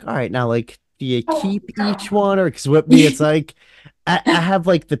background. Like, all right, now like, do you keep each one, or because with me, it's like, I have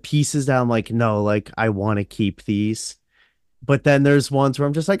like the pieces that I'm like, no, like I want to keep these, but then there's ones where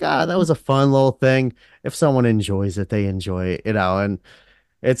I'm just like, that was a fun little thing. If someone enjoys it, they enjoy it, and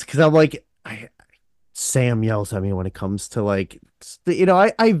it's because I'm like, Sam yells at me when it comes to like,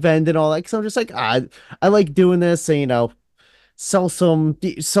 I vend and all that because I'm just like, I like doing this, and sell some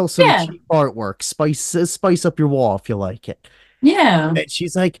Yeah. cheap artwork, spice up your wall if you like it. Yeah. And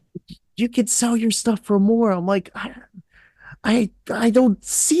she's like, you could sell your stuff for more. I'm like, I don't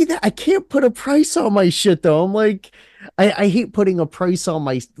see that. I can't put a price on my shit though. I'm like, I hate putting a price on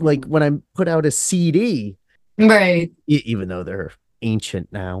my like when I put out a CD, Right. even though they're ancient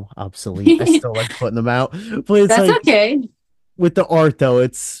now, obsolete. I still like putting them out. But it's That's like okay. with the art though,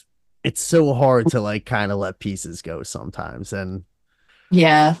 it's so hard to like kind of let pieces go sometimes. And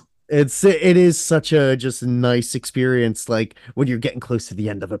Yeah. it is such a just nice experience. Like when you're getting close to the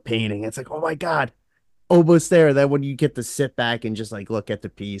end of a painting, it's like, oh my God, almost there. Then when you get to sit back and just like look at the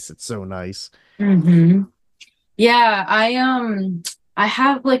piece, it's so nice. Hmm. Yeah, I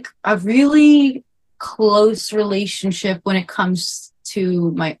have like a really close relationship when it comes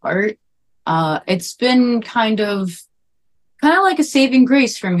to my art. It's been kind of like a saving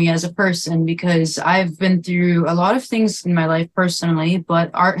grace for me as a person because I've been through a lot of things in my life personally,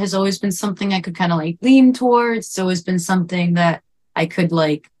 but art has always been something I could kind of like lean towards. It's always been something that I could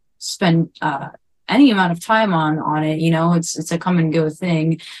like spend any amount of time on it. It's a come and go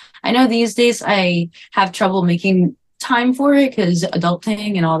thing. I know these days I have trouble making time for it because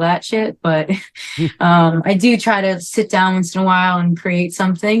adulting and all that shit, but I do try to sit down once in a while and create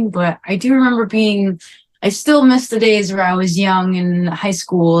something. But I do remember I still miss the days where I was young in high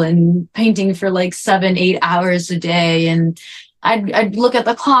school and painting for like 7, 8 hours a day. And I'd look at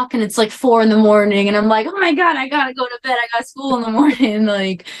the clock and it's like 4 in the morning and I'm like, oh my God, I gotta go to bed. I got school in the morning.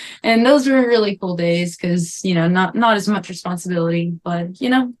 Like, and those were really cool days because, not as much responsibility, but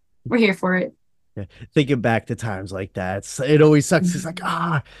we're here for it. Yeah. Thinking back to times like that, it always sucks. It's like,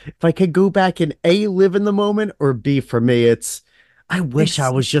 if I could go back and A, live in the moment, or B, for me, I wish I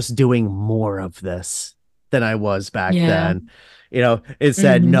It's, was just doing more of this than I was back yeah. then. It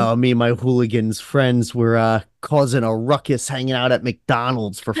said, Hmm. no, me and my hooligans friends were causing a ruckus hanging out at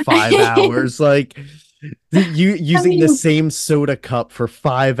McDonald's for 5 hours. Like, you I using the mean, same soda cup for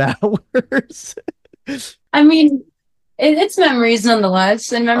 5 hours. I mean, it's memories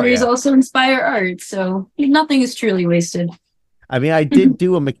nonetheless, and Oh memories yeah. also inspire art. So nothing is truly wasted. I mean, I did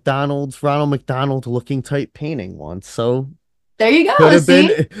do a McDonald's, Ronald McDonald looking type painting once, so There you could go. have been.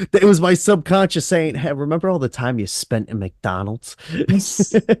 See? It was my subconscious saying, "Hey, remember all the time you spent in McDonald's?" Yes.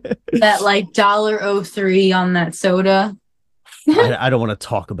 That like $1.03 on that soda. I don't want to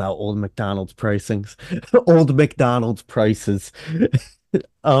talk about old McDonald's pricings, old McDonald's prices.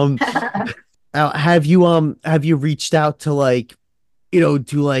 Um, have you reached out to like do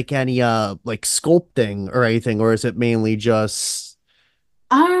like any like sculpting or anything, or is it mainly just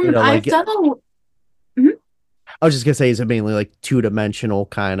I've like done a mhm. I was just gonna say, is it mainly like two-dimensional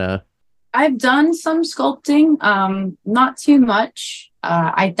kind of? I've done some sculpting, not too much.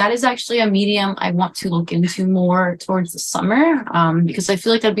 I that is actually a medium I want to look into more towards the summer, because I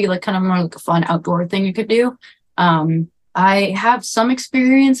feel like that'd be like kind of more like a fun outdoor thing you could do. I have some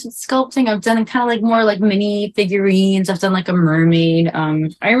experience with sculpting. I've done kind of like more like mini figurines. I've done like a mermaid.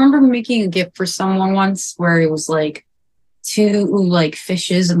 I remember making a gift for someone once where it was like two like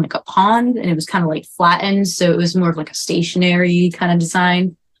fishes in like a pond, and it was kind of like flattened, so it was more of like a stationary kind of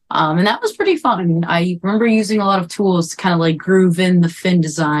design. And that was pretty fun. I remember using a lot of tools to kind of like groove in the fin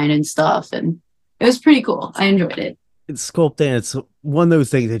design and stuff, and it was pretty cool. I enjoyed it. It's sculpting. It's one of those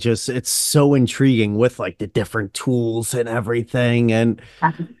things that just it's so intriguing with like the different tools and everything, and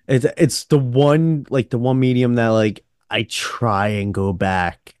it's the one medium that like I try and go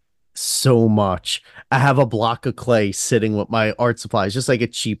back so much. I have a block of clay sitting with my art supplies, just like a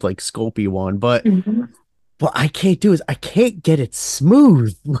cheap like Sculpey one, but Mhm. what I can't do is I can't get it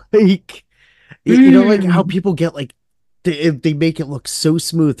smooth. Like like how Mm. people get like they make it look so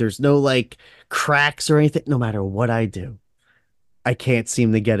smooth. There's no like cracks or anything. No matter what I do, I can't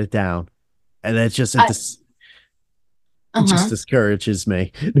seem to get it down, and that's just I, it just uh-huh. discourages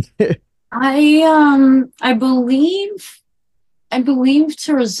me. I believe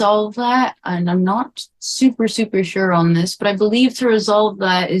to resolve that, and I'm not super sure on this, but I believe to resolve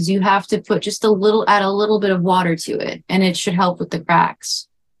that is you have to put just add a little bit of water to it, and it should help with the cracks.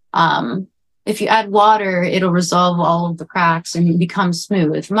 Um, if you add water, it'll resolve all of the cracks and become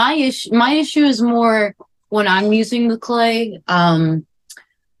smooth. My issue is more when I'm using the clay.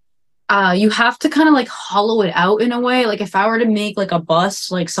 You have to kind of like hollow it out in a way. Like if I were to make like a bust,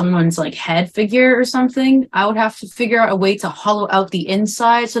 like someone's like head figure or something, I would have to figure out a way to hollow out the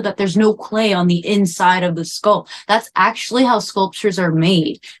inside so that there's no clay on the inside of the skull. That's actually how sculptures are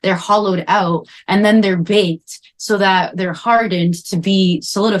made. They're hollowed out and then they're baked so that they're hardened to be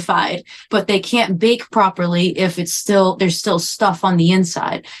solidified, but they can't bake properly if there's still stuff on the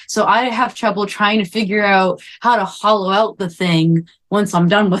inside. So I have trouble trying to figure out how to hollow out the thing once I'm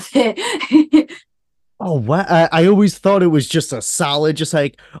done with it. Oh, what? I always thought it was just a solid, just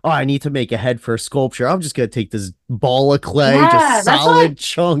like, oh, I need to make a head for a sculpture. I'm just gonna take this ball of clay, just Yeah, that's what. solid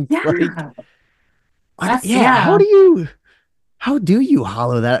chunk. Like, Yeah, that's yeah, yeah. how do you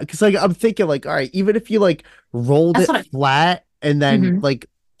hollow that? Because like I'm thinking, like, all right, even if you like rolled That's it what I. flat and then Mhm. like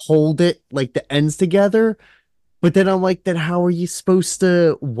hold it like the ends together, but then I'm like, then how are you supposed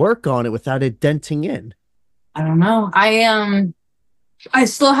to work on it without it denting in? I don't know. I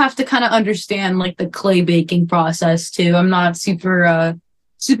still have to kind of understand like the clay baking process too. I'm not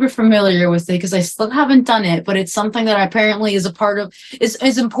super familiar with it because I still haven't done it, but it's something that apparently is a part of is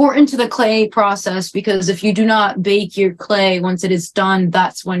important to the clay process because if you do not bake your clay once it is done,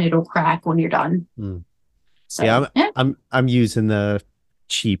 that's when it'll crack when you're done. Hmm. Yeah, So yeah. I'm using the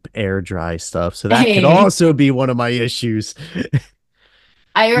cheap air dry stuff, so that could Hey. also be one of my issues.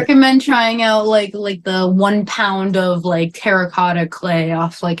 I recommend trying out like the 1 pound of like terracotta clay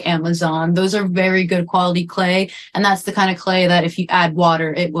off like Amazon. Those are very good quality clay, and that's the kind of clay that if you add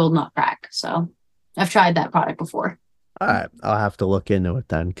water, it will not crack. So I've tried that product before. All right, I'll have to look into it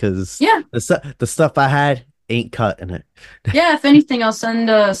then, because Yeah, the stuff I had ain't cutting it. yeah. If anything, I'll send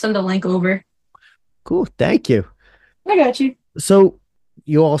a link over. Cool, thank you. I got you. So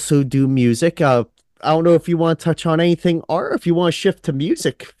you also do music. I don't know if you want to touch on anything, or if you want to shift to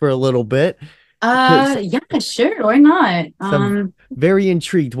music for a little bit, because Yeah, sure. Why not? I'm very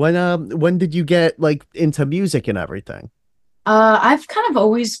intrigued. When did you get like into music and everything? I've kind of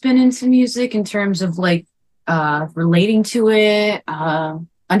always been into music in terms of like relating to it,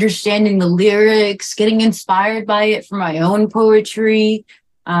 understanding the lyrics, getting inspired by it for my own poetry,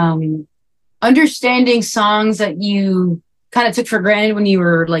 um, understanding songs that you kind of took for granted when you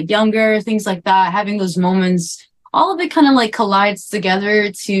were like younger, things like that, having those moments, all of it kind of like collides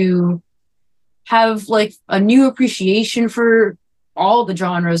together to have like a new appreciation for all the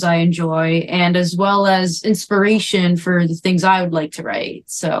genres I enjoy and as well as inspiration for the things I would like to write.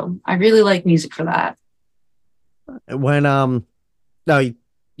 So I really like music for that. When no,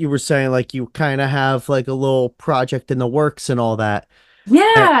 you were saying like you kind of have like a little project in the works and all that. Uh,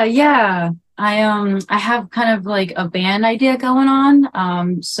 Yeah, yeah. I have kind of like a band idea going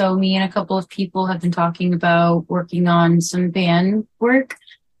on. So me and a couple of people have been talking about working on some band work.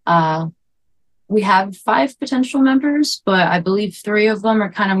 Uh, we have five potential members, but I believe three of them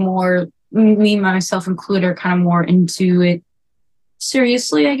are kind of more, me, myself included, are kind of more into it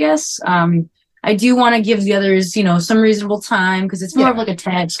seriously, I guess. I do want to give the others, some reasonable time because it's more of yeah. like a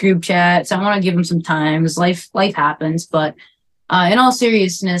text group chat. So I want to give them some time because life happens. But in all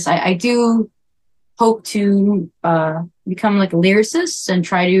seriousness, I do hope to become like a lyricist and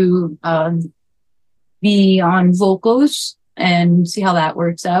try to be on vocals and see how that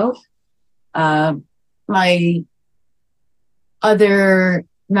works out. Uh, my other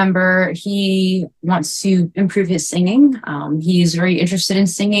member, he wants to improve his singing. He's very interested in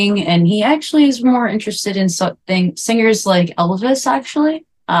singing, and he actually is more interested in something singers like Elvis, actually.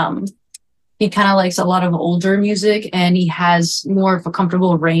 He kind of likes a lot of older music, and he has more of a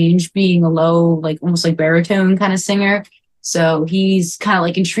comfortable range being a low, like almost like baritone kind of singer. So he's kind of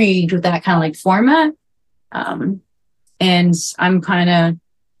like intrigued with that kind of like format. Um, and I'm kind of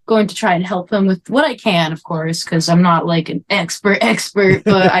going to try and help him with what I can, of course, because I'm not like an expert,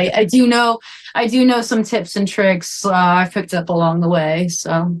 but I do know some tips and tricks I've picked up along the way.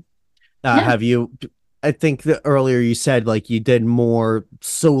 So yeah. have you? I think that earlier you said like you did more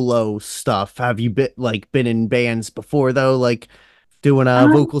solo stuff. Have you been in bands before though, like doing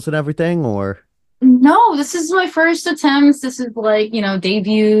Um, vocals and everything, or? no, this is my first attempt. This is like,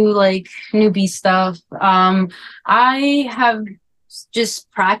 debut, like newbie stuff. I have just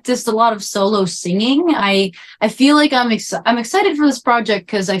practiced a lot of solo singing. I feel like I'm excited for this project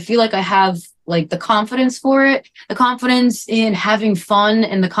because I feel like I have like the confidence for it, the confidence in having fun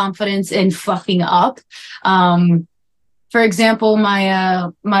and the confidence in fucking up. Um, for example,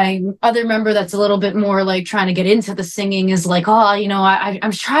 my other member that's a little bit more like trying to get into the singing is like, oh,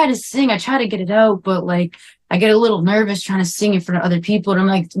 I'm trying to sing, I try to get it out, but like I get a little nervous trying to sing in front of other people. And I'm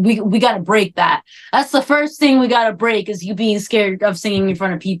like, we got to break that. That's the first thing we got to break is you being scared of singing in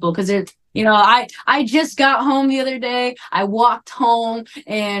front of people. Cause I just got home the other day. I walked home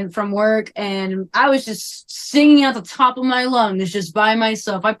and from work and I was just singing at the top of my lungs, just by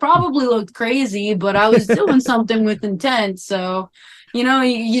myself. I probably looked crazy, but I was doing something with intent. So, you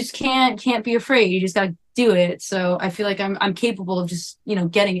just can't be afraid. You just got to do it. So I feel like I'm capable of just,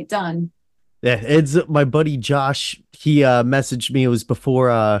 getting it done. Yeah, it's my buddy Josh. He messaged me.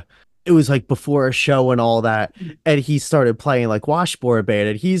 It was like before a show and all that, and he started playing like washboard band.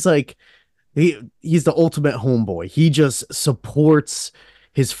 And he's like, he's the ultimate homeboy. He just supports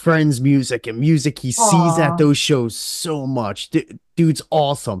his friends' music and music he sees at Aw, those shows so much. Dude's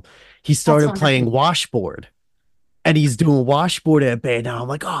awesome. He that's started wonderful. playing washboard and he's doing washboard at a band now. I'm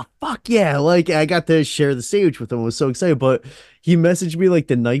like, oh fuck yeah! Like I got to share the stage with him. I was so excited. But he messaged me like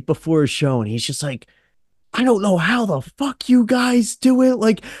the night before a show, and he's just like, I don't know how the fuck you guys do it.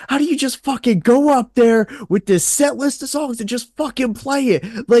 Like, how do you just fucking go up there with this set list of songs and just fucking play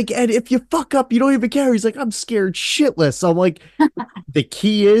it? Like, and if you fuck up, you don't even care. He's like, I'm scared shitless. I'm like, the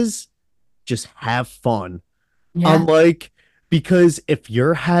key is just have fun. I'm Yeah. like, because if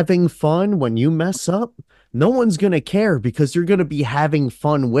you're having fun when you mess up, no one's gonna care because you're gonna be having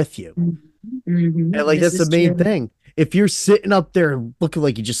fun with you. And like This that's the is main true. thing. If you're sitting up there looking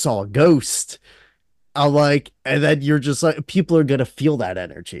like you just saw a ghost, I'm like, and then you're just like, people are gonna feel that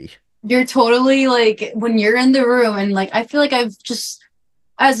energy. You're totally like when you're in the room and like I feel like I've just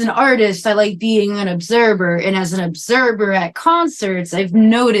as an artist, I like being an observer. And as an observer at concerts, I've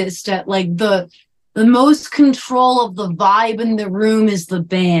noticed that like the most control of the vibe in the room is the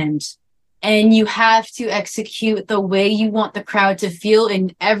band. And you have to execute the way you want the crowd to feel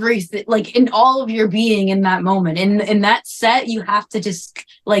in everything, like in all of your being in that moment. In that set, you have to just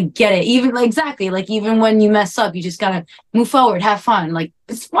like get it. Even like exactly like even when you mess up, you just gotta move forward, have fun. Like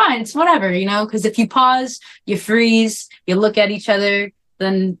it's fine, it's whatever, because if you pause, you freeze, you look at each other,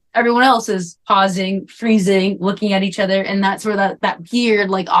 then everyone else is pausing, freezing, looking at each other, and that's where that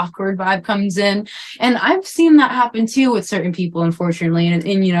weird like awkward vibe comes in. And I've seen that happen too with certain people, unfortunately, and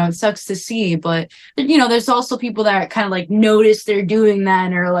it sucks to see. But there's also people that kind of like notice they're doing that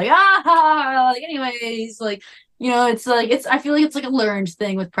and are like like anyways, like it's like it's I feel like it's like a learned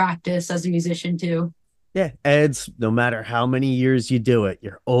thing with practice as a musician too. Yeah, Ed's no matter how many years you do it,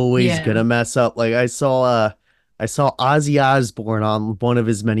 you're always Yeah. gonna mess up. Like I saw Ozzy Osbourne on one of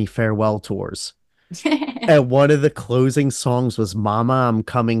his many farewell tours. And one of the closing songs was Mama, I'm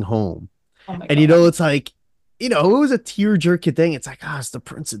Coming Home. Oh my And god. it's like, it was a tear jerking thing. It's like, it's the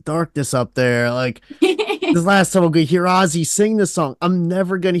Prince of Darkness up there. Like, This last time I'm gonna hear Ozzy sing this song. I'm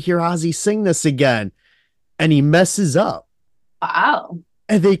never gonna hear Ozzy sing this again. And he messes up. Wow.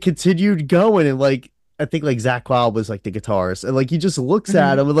 And they continued going, and like I think like Zach Wild was like the guitarist, and like he just looks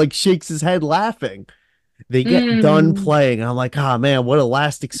at Mhm. him and like shakes his head laughing. They get done Mm. playing, and I'm like, oh man, what a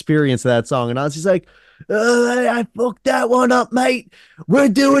last experience of that song. And Ozzy's like, I fucked that one up, mate. We're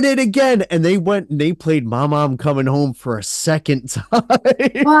doing it again. And they went and they played Mama I'm Coming Home for a second time.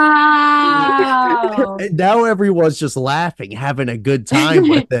 Wow. And now everyone's just laughing, having a good time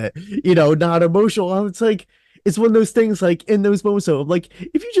with it, not emotional. It's like, it's one of those things like in those moments of like,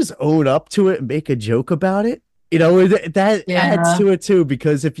 if you just own up to it and make a joke about it, that adds Yeah. to it too,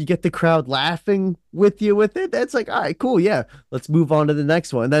 because if you get the crowd laughing with you with it, that's like, all right, cool, yeah, let's move on to the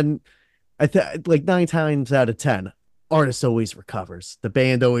next one. And then like 9 times out of 10, artist always recovers. The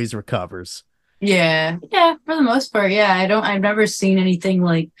band always recovers. Yeah. Yeah. For the most part, yeah. I've never seen anything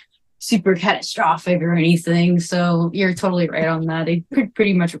like super catastrophic or anything. So you're totally right on that. They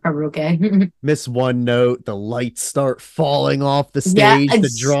pretty much recovered okay. Miss one note, the lights start falling off the Yeah. stage,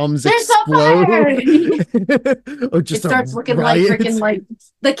 the drums There's a explode, fire. or It just a starts looking like freaking riot. like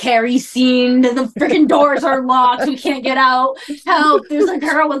the Carrie scene. The freaking doors are locked. We can't get out. Help! There's a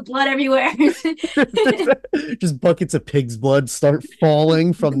girl with blood everywhere. Just buckets of pig's blood start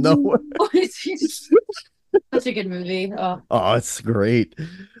falling from nowhere. Such a good movie. Oh. Oh, it's great.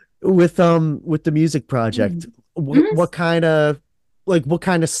 With the music project, what Mhm. what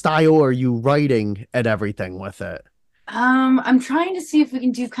kind of style are you writing and everything with it? I'm trying to see if we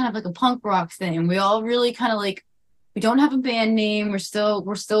can do kind of like a punk rock thing. We all really kind of like we don't have a band name. We're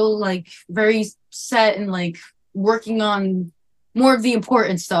still like very set and like working on more of the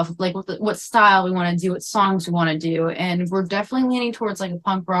important stuff, like what style we want to do, what songs we want to do, and we're definitely leaning towards like a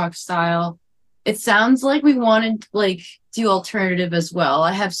punk rock style. It sounds like we wanted like do alternative as well.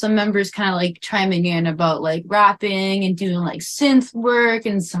 I have some members kind of like chiming in about like rapping and doing like synth work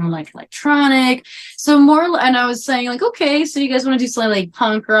and some like electronic. So more, and I was saying like, okay, so you guys want to do something like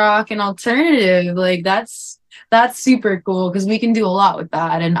punk rock and alternative? Like that's super cool because we can do a lot with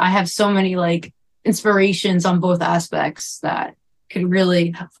that. And I have so many like inspirations on both aspects that could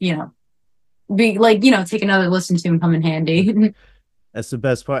really, be like, take another listen to and come in handy. That's the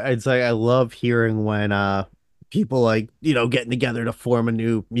best part. I'd say I love hearing when people like, getting together to form a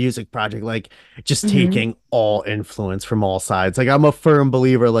new music project, like just Hmm. taking all influence from all sides. Like I'm a firm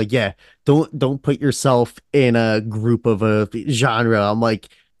believer, like, yeah, don't put yourself in a group of a genre. I'm like,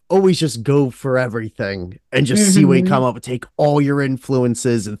 always just go for everything and just see what you come Hmm. up with, take all your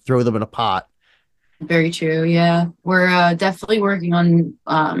influences and throw them in a pot. Very true. Yeah. We're definitely working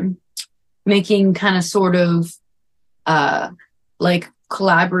on making kind of sort of uh like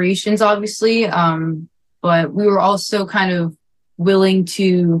collaborations obviously, but we were also kind of willing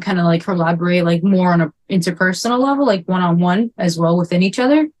to kind of like collaborate like more on a interpersonal level, like one-on-one as well within each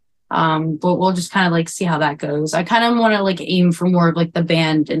other. But we'll just kind of like see how that goes. I kind of want to like aim for more of like the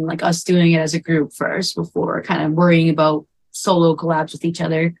band and like us doing it as a group first before kind of worrying about solo collabs with each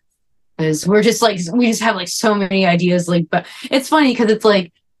other, because we're just like we just have like so many ideas. Like, but it's funny because it's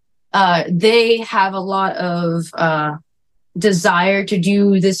like they have a lot of desire to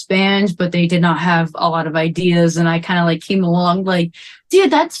do this band, but they did not have a lot of ideas. And I kind of like came along like, dude,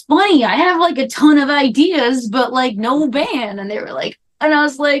 that's funny. I have like a ton of ideas, but like no band. And they were like, and I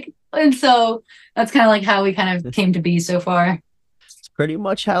was like, and so that's kind of like how we kind of came to be so far. It's pretty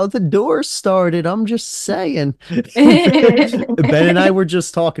much how the Doors started. I'm just saying. Ben and I were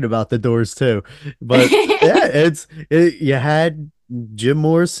just talking about the Doors too, but yeah, you had Jim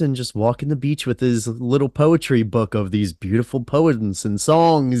Morrison just walking the beach with his little poetry book of these beautiful poems and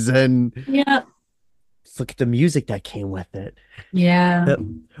songs, and Yeah. look at the music that came with it. Yeah. Uh,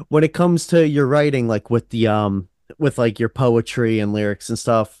 When it comes to your writing, like with like your poetry and lyrics and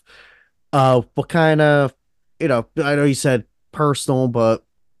stuff, what kind of, I know you said personal, but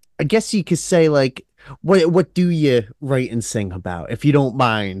I guess you could say like what do you write and sing about, if you don't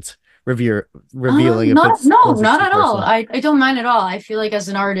mind revealing if Not, it's no, was it not too at all. personal. I don't mind at all. I feel like as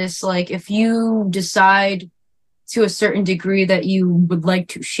an artist, like if you decide to a certain degree that you would like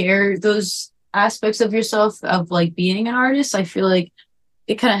to share those aspects of yourself of like being an artist, I feel like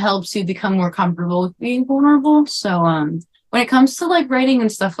it kind of helps you become more comfortable with being vulnerable. So when it comes to like writing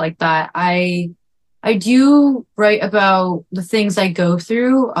and stuff like that, I do write about the things I go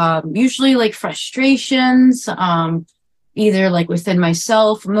through, usually like frustrations, either like within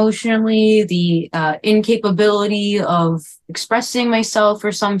myself emotionally, the incapability of expressing myself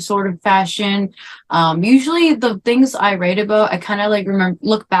or some sort of fashion. Usually the things I write about, I kind of like remember,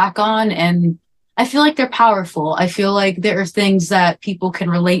 look back on, and I feel like they're powerful. I feel like there are things that people can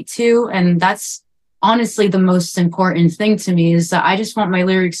relate to, and honestly the most important thing to me, is that I just want my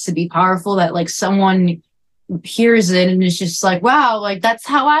lyrics to be powerful, that like someone hears it and it's just like, wow, like that's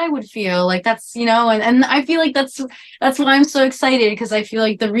how I would feel, like that's, and I feel like that's why I'm so excited, because I feel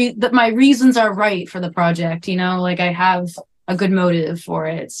like that my reasons are right for the project, like I have a good motive for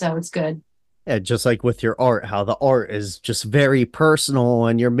it, so it's good. Yeah, just like with your art, how the art is just very personal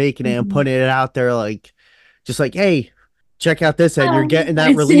and you're making it and Mhm. putting it out there, like just like, hey, check out this, and you're getting that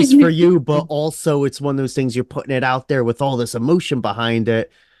It's release for you, but also it's one of those things, you're putting it out there with all this emotion behind it,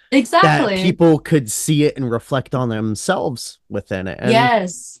 that exactly. people could see it and reflect on themselves within it. And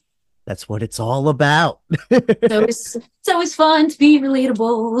Yes. that's what it's all about. It's always fun to be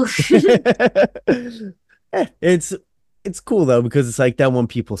relatable. it's it's cool though, because it's like that when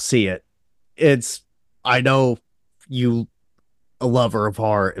people see it, it's, I know you, a lover of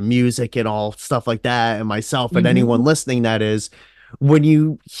art and music and all stuff like that, and myself and anyone Mhm. listening that is, when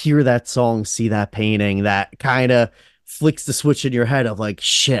you hear that song, see that painting, that kind of flicks the switch in your head of like,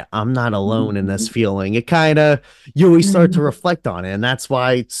 shit, I'm not alone in this Mhm. feeling. It kind of, you always start to Mhm. reflect on it, and that's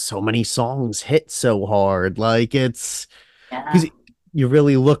why so many songs hit so hard. Like it's Yeah. because you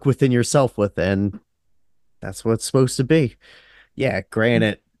really look within yourself with it, and that's what it's supposed to be. Yeah,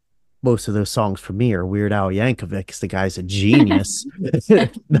 granted, most of those songs for me are Weird Al Yankovic, because the guy's a genius. It's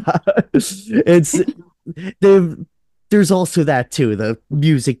the there's also that too, the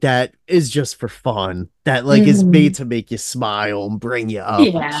music that is just for fun, that like is made Mhm. to make you smile and bring you up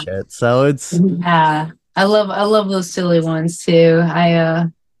and Yeah. shit. So it's Yeah. I love those silly ones too. I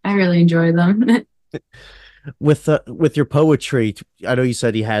really enjoy them. with your poetry. I know you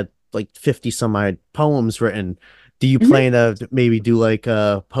said you had like 50 some odd poems written. Do you Mhm. plan to maybe do like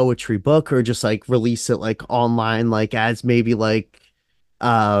a poetry book, or just like release it like online, like as maybe like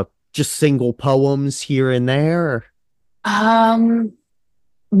uh just single poems here and there? Um,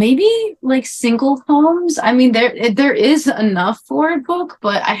 Maybe like single poems. I mean, there is enough for a book,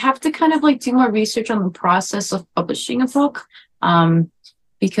 but I have to kind of like do more research on the process of publishing a book. Um,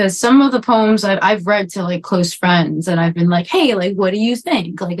 because some of the poems I've read to like close friends, and I've been like, hey, like, what do you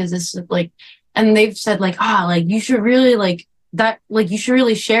think? Like, is this like, and they've said like, like you should really like that, like you should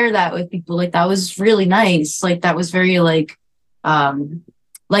really share that with people. Like that was really nice. Like that was very um,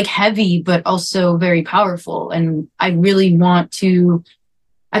 like heavy, but also very powerful. And I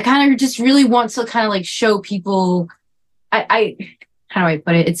kind of just really want to kind of like show people. I how do I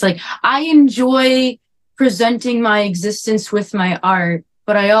put it? It's like I enjoy presenting my existence with my art,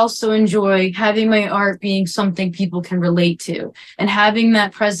 but I also enjoy having my art being something people can relate to, and having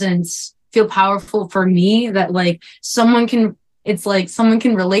that presence feel powerful for me, that like someone can, it's like someone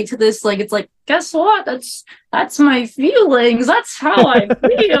can relate to this, like it's like, guess what, that's my feelings, that's how I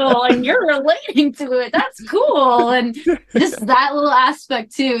feel, and you're relating to it, that's cool. And just that little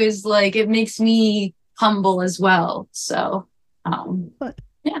aspect too is like, it makes me humble as well. So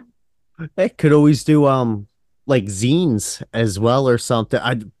yeah. It could always do like zines as well, or something.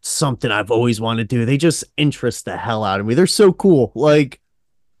 Something I've always wanted to do. They just interest the hell out of me. They're so cool. Like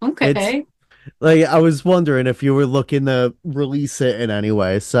it's Okay. like I was wondering if you were looking to release it in any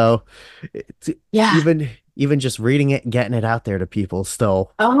way. So it's, Yeah. even just reading it and getting it out there to people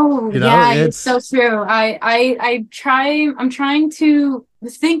still, Oh, yeah, you're it's so true. I'm trying to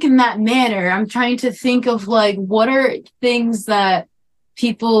think in that manner. I'm trying to think of like what are things that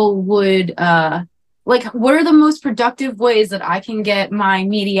people would like, what are the most productive ways that I can get my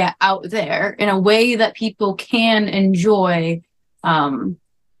media out there in a way that people can enjoy. Um,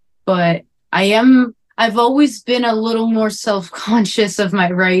 but I've always been a little more self-conscious of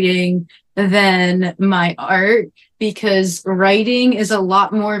my writing than my art, because writing is a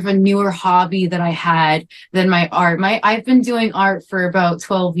lot more of a newer hobby that I had than my art. I've been doing art for about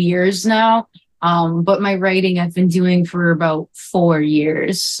 12 years now. But my writing I've been doing for about 4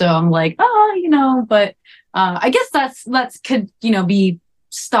 years. So I'm like, but I guess that's could, be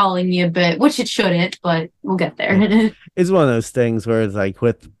stalling me a bit, which it shouldn't, but we'll get there. it's one of those things where it's like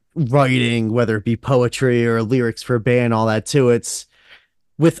with writing, whether it be poetry or lyrics for a band, all that too. It's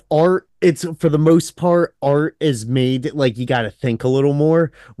with art, it's for the most part, art is made like you got to think a little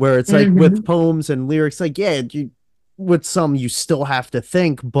more. Where it's like with Hmm. poems and lyrics, like, yeah, with some you still have to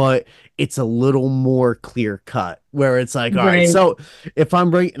think, but it's a little more clear cut. Where it's like, all right, Right. so if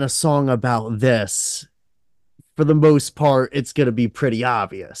I'm writing a song about this, for the most part, it's going to be pretty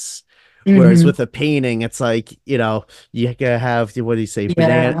obvious. Whereas Hmm. with a painting, it's like, you gotta have, what do you say,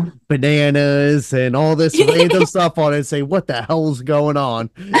 Yeah. bananas and all this random stuff on it, and say, what the hell's going on?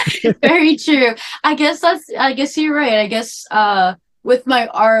 Very true. I guess you're right. I guess with my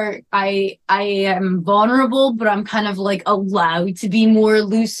art, I am vulnerable, but I'm kind of like allowed to be more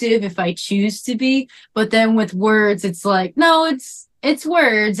elusive if I choose to be. But then with words, it's like, no, it's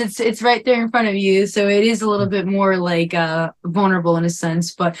words. It's right there in front of you. So it is a little bit more like vulnerable in a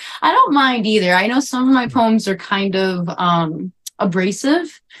sense, but I don't mind either. I know some of my poems are kind of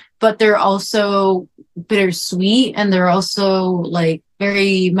abrasive, but they're also bittersweet and they're also like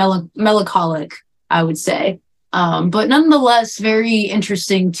very melancholic, I would say. But nonetheless, very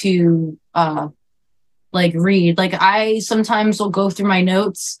interesting to like read. Like I sometimes will go through my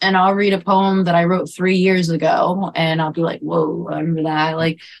notes and I'll read a poem that I wrote 3 years ago and I'll be like, whoa, I remember that.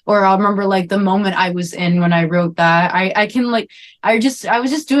 Like, or I'll remember like the moment I was in when I wrote that. I can like I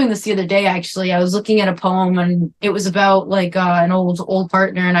was just doing this the other day actually. I was looking at a poem and it was about like an old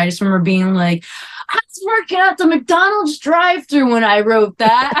partner and I just remember being like, I was working at the McDonald's drive-through when I wrote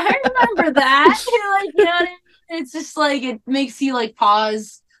that. I remember that. Like, you know what I mean? It's just like it makes you like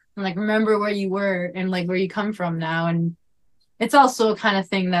pause and like remember where you were and like where you come from now. And it's also a kind of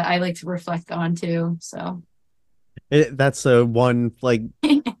thing that I like to reflect on too. So That's a one like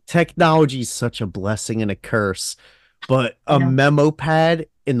technology is such a blessing and a curse, but I a know. memo pad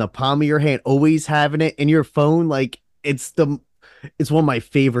in the palm of your hand, always having it in your phone, like it's one of my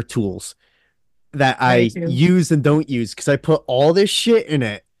favorite tools that Very I true. use and don't use because I put all this shit in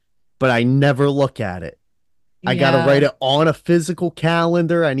it, but I never look at it. I got to write Yeah. it on a physical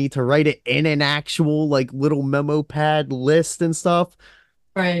calendar. I need to write it in an actual like little memo pad list and stuff.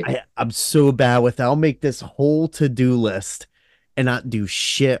 Right. I'm so bad with that. I'll make this whole to-do list and not do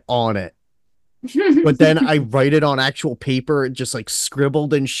shit on it. But then I write it on actual paper, just like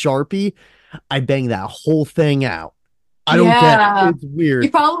scribbled in Sharpie. I bang that whole thing out. I don't get it. Yeah. It's You're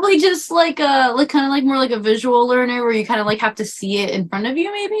weird. probably just like a like kind of like more like a visual learner where you kind of like have to see it in front of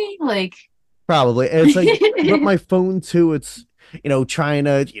you, maybe. Like Probably. And it's like with my phone too, it's trying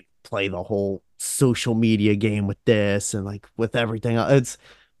to play the whole social media game with this and like with everything. It's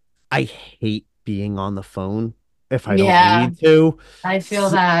I hate being on the phone if I don't yeah, need to. I feel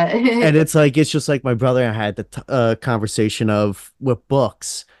that. And it's like it's just like my brother and I had the conversation of with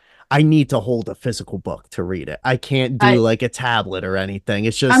books. I need to hold a physical book to read it. I can't do I like a tablet or anything.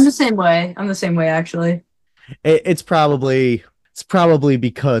 It's I'm the just same way. I'm the same way actually. it's probably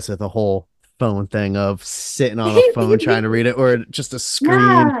because of the whole phone thing of sitting on a phone trying to read it or just a screen.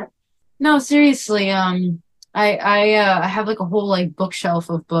 Yeah. No, seriously. I have like a whole like bookshelf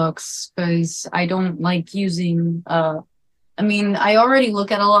of books because I don't like using I mean, I already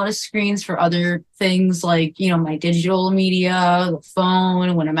look at a lot of screens for other things like, my digital media, the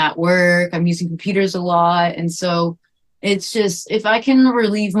phone, when I'm at work, I'm using computers a lot. And so it's just if I can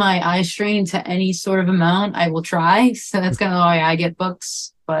relieve my eye strain to any sort of amount, I will try. So that's kind of why I get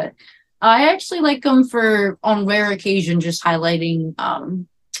books. But I actually like them for on rare occasion, just highlighting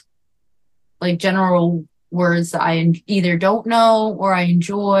like general words that I either don't know or I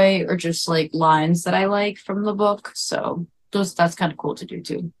enjoy, or just like lines that I like from the book. So that's kind of cool to do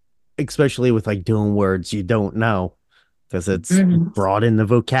too. Especially with like doing words you don't know because it's Mhm. broadened the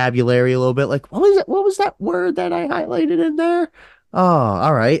vocabulary a little bit. Like, what was it? What was that word that I highlighted in there? Oh,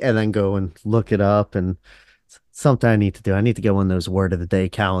 all right. And then go and look it up. And something I need to do. I need to get one of those word of the day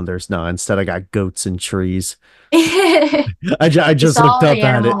calendars now. Instead, I got goats and trees. I Just just looked all the up at it.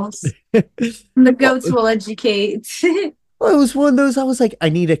 animals. The well, goats will educate. well, it was one of those. I was like, I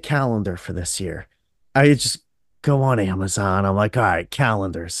need a calendar for this year. I just go on Amazon. I'm like, all right,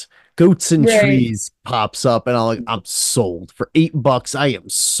 calendars. Goats and Right. trees pops up, and I'm sold for $8. I am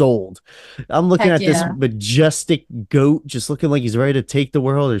sold. I'm looking Heck at this yeah. majestic goat, just looking like he's ready to take the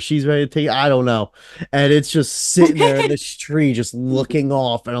world, or she's ready to take. I don't know, and it's just sitting there in this tree, just looking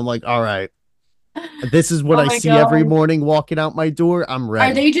off, and I'm like, all right, this is what Oh I my see every God. morning walking out my door. I'm ready.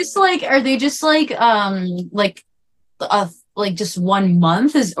 Are they just like just 1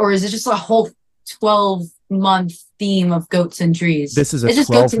 month is or is it just a whole 12-month theme of goats and trees? This is a It's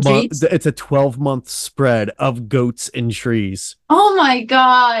just goats 12 and month trees. it's a 12-month spread of goats and trees. Oh my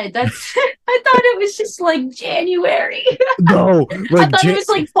God. That's I thought it was just like January. No, I like thought it was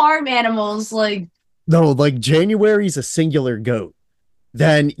like farm animals. Like, no, like January's a singular goat.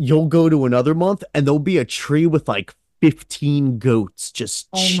 Then you'll go to another month and there'll be a tree with like 15 goats just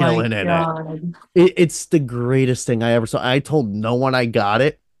oh my chilling in it. God. It's the greatest thing I ever saw. I told no one I got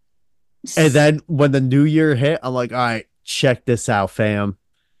it. And then when the new year hit, I'm like, all right, check this out, fam.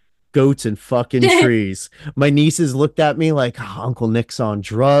 Goats and fucking trees. My nieces looked at me like, oh, Uncle Nick's on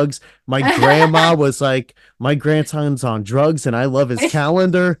drugs. My grandma was like, my grandson's on drugs and I love his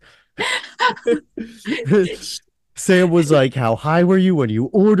calendar. Sam was like, how high were you when you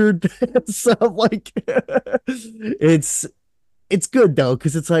ordered this? I'm like, it's it's good though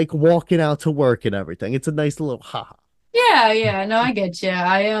because it's like walking out to work and everything. It's a nice little ha. Yeah, yeah, no, I get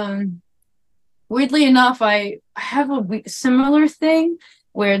you. Weirdly enough, I have a similar thing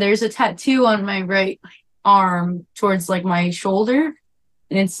where there's a tattoo on my right arm towards like my shoulder,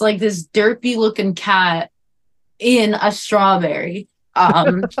 and it's like this derpy looking cat in a strawberry.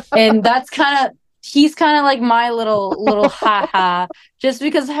 And that's kind of he's kind of like my little haha, just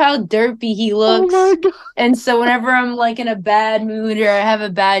because of how derpy he Oh my looks. god. And so whenever I'm like in a bad mood or I have a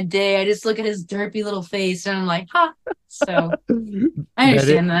bad day, I just look at his derpy little face and I'm like, ha. So I That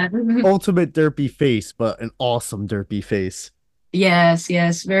understand it that. ultimate derpy face, but an awesome derpy face. Yes,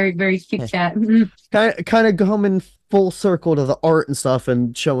 yes, very, very cute cat. Kind of coming full circle to the art and stuff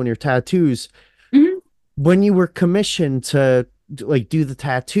and showing your tattoos. Mhm. When you were commissioned to like do the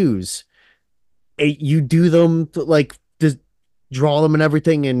tattoos, you do them like just draw them and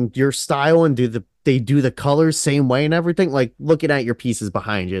everything in your style and they do the colors same way and everything. Like looking at your pieces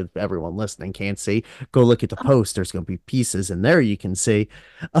behind you, everyone listening can't see. Go look at the post. There's gonna be pieces in there you can see.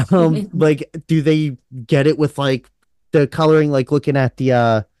 Like do they get it with like the coloring, like looking at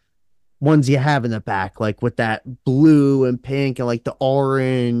the ones you have in the back, like with that blue and pink and like the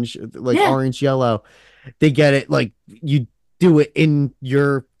orange, like Yeah. orange yellow. They get it like you do it in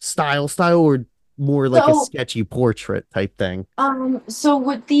your style or more like a So, sketchy portrait type thing. so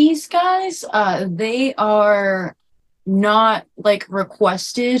with these guys, they are not like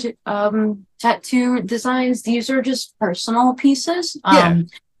requested tattoo designs. These are just personal pieces. Yeah.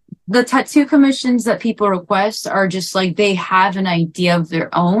 The tattoo commissions that people request are just like they have an idea of their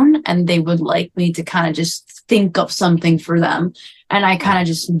own and they would like me to kind of just think of something for them. And I Yeah. kind of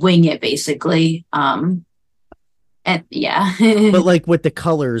just wing it basically. And yeah. But like with the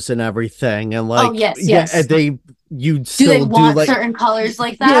colors and everything and Oh, like yes, yeah, yes. they you'd Do they still do want like certain colors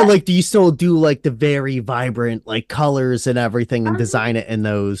like yeah, that? like do you still do like the very vibrant like colors and everything and Um, design it in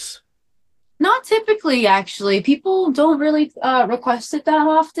those? Not typically, actually. People don't really request it that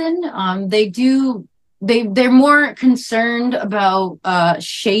often. They do. They're more concerned about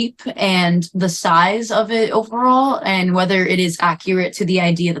shape and the size of it overall, and whether it is accurate to the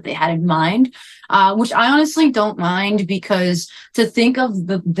idea that they had in mind. Which I honestly don't mind because to think of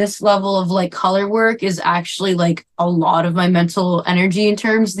this level of like color work is actually like a lot of my mental energy in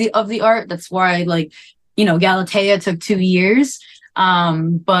terms of the art. That's why like Galatea took 2 years.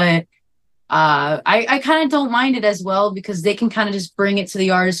 But I kind of don't mind it as well because they can kind of just bring it to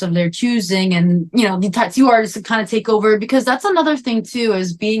the artist of their choosing, and the tattoo artist can kind of take over, because that's another thing too,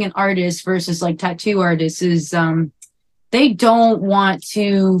 as being an artist versus like tattoo artists is they don't want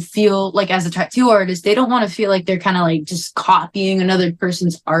to feel like, as a tattoo artist, they don't want to feel like they're kind of like just copying another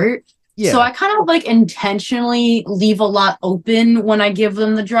person's art. So Yeah. I kind of like intentionally leave a lot open when I give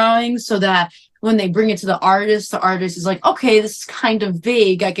them the drawing, so that when they bring it to the artist is like, okay, this is kind of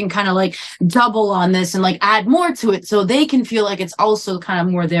vague. I can kind of like double on this and like add more to it so they can feel like it's also kind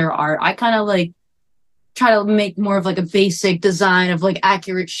of more their art. I kind of like try to make more of like a basic design of like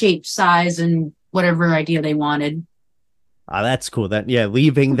accurate shape, size, and whatever idea they wanted. That's cool. That yeah,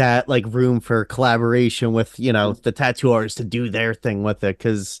 leaving that like room for collaboration with, the tattoo artist to do their thing with it.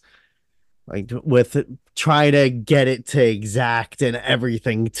 Cause like with try to get it to exact and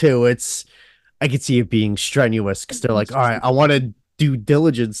everything too. I could see it being strenuous because they're like, all right, I want to do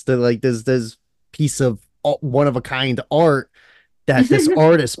diligence to like this piece of one of a kind art that this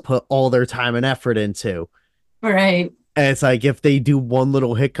artist put all their time and effort into. Right. And it's like if they do one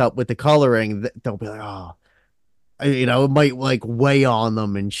little hiccup with the coloring, they'll be like, oh, it might like weigh on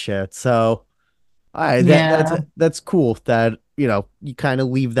them and shit. So, all right, Yeah, that's cool that you kind of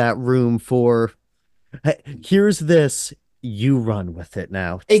leave that room for hey, here's this, you run with it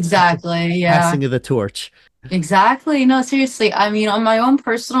now. It's exactly. Yeah. passing of the torch. Exactly. No, seriously. I mean, on my own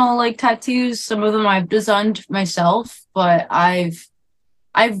personal like tattoos, some of them I've designed myself, but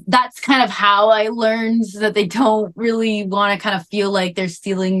that's kind of how I learned that they don't really want to kind of feel like they're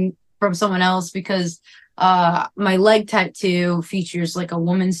stealing from someone else, because my leg tattoo features like a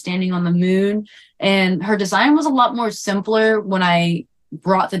woman standing on the moon, and her design was a lot more simpler when I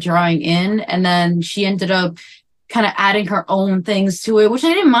brought the drawing in, and then she ended up kind of adding her own things to it, which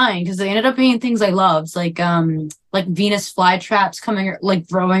I didn't mind because they ended up being things I loved, like Venus flytraps coming like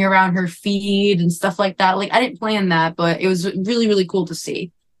growing around her feet and stuff like that. Like I didn't plan that, but it was really, really cool to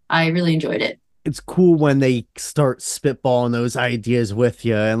see. I really enjoyed it. It's cool when they start spitballing those ideas with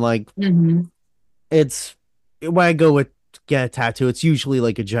you and like Hmm. it's when I go with get a tattoo, it's usually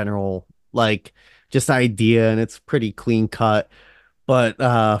like a general like just idea and it's pretty clean cut. But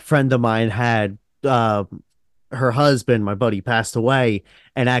a friend of mine had her husband, my buddy, passed away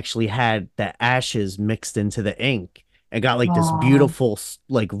and actually had the ashes mixed into the ink. and got like this Oh, beautiful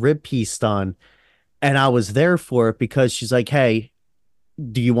like rib piece done. And I was there for it because she's like, "Hey,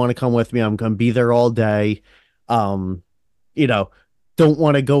 do you want to come with me? I'm gonna be there all day. Um, you know, don't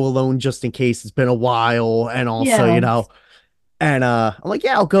want to go alone just in case it's been a while. And also, yeah. and I'm like,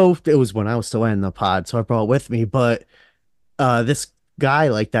 yeah, I'll go. It was when I was still in the pod, so I brought it with me. But this guy,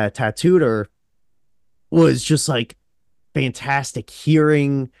 like that tattooed her, was just like fantastic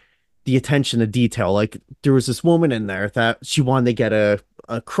hearing the attention to detail. Like there was this woman in there that she wanted to get a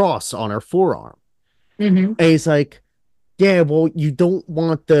cross on her forearm. Hmm. And he's like, yeah, well, you don't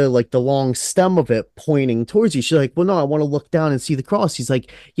want the like the long stem of it pointing towards you. She's like, well, no, I want to look down and see the cross. He's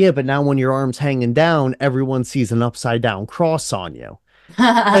like, yeah, but now when your arm's hanging down, everyone sees an upside down cross on you.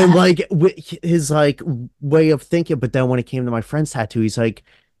 And like his like way of thinking. But then when it came to my friend's tattoo, he's like,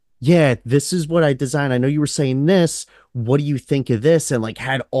 yeah, this is what I designed. I know you were saying this. What do you think of this? And like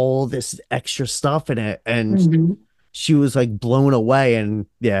had all this extra stuff in it. And Hmm. she was like blown away. And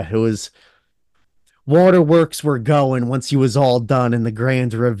yeah, it was waterworks were going once he was all done in the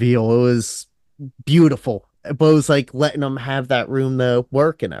grand reveal. It was beautiful. But it was like letting them have that room to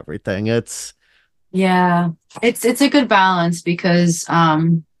work and everything. Yeah, it's a good balance because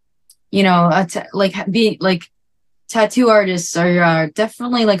you know, like being like tattoo artists are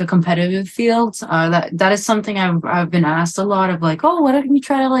definitely like a competitive field. That is something I've been asked a lot of like, oh, why don't you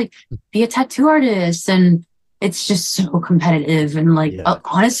try to like be a tattoo artist? And it's just so competitive and like Yeah.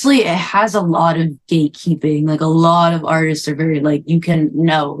 honestly, it has a lot of gatekeeping. Like a lot of artists are very like you can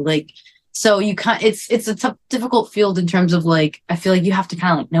know like so you can't. It's a tough, difficult field in terms of like I feel like you have to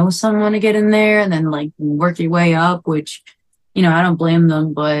kind of like know someone to get in there and then like work your way up, which you know I don't blame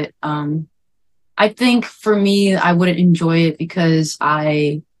them, but I think for me, I wouldn't enjoy it because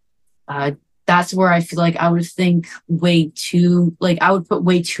uh, that's where I feel like I would think way too, like, I would put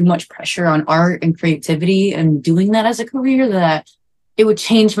way too much pressure on art and creativity and doing that as a career that it would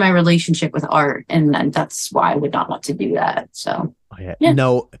change my relationship with art. And that's why I would not want to do that. So, Oh, yeah. yeah.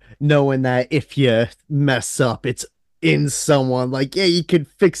 No, knowing that if you mess up, it's in someone. Like, yeah, you could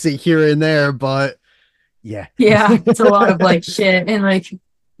fix it here and there, but yeah. Yeah. It's a lot of like shit and like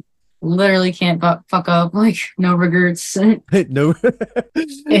literally can't fuck up, like, no regrets. No.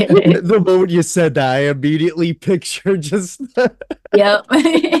 The moment you said that, I immediately pictured just Yep.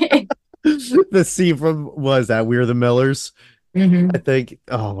 the scene from was that We're the Millers. I Hmm. think.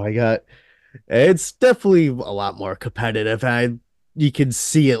 Oh my god, it's definitely a lot more competitive. You can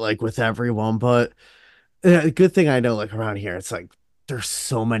see it like with everyone, but good thing I know like around here, it's like there's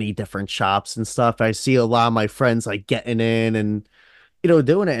so many different shops and stuff. I see a lot of my friends like getting in and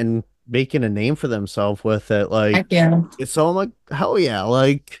doing it and making a name for themselves with it. Like, Heck yeah. so I'm like, hell yeah,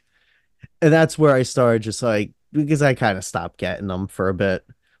 like, and that's where I started just like because I kind of stopped getting them for a bit,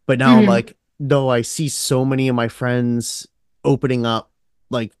 but now I'm Hmm. like, though I see so many of my friends opening up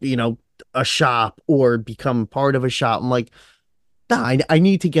like a shop or become part of a shop. I'm like, nah, I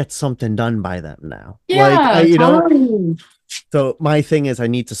need to get something done by them now. Like I, Yeah, totally. so my thing is I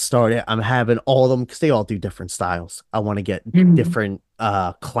need to start it. I'm having all of them because they all do different styles. I want to get Mhm. different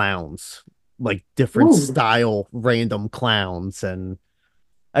clowns, like different Ooh. style random clowns, and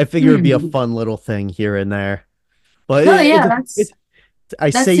I figure it'd be a Hmm. fun little thing here and there. But No, yeah, it I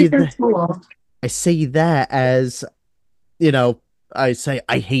that's say super that cool. I say that as you know, I say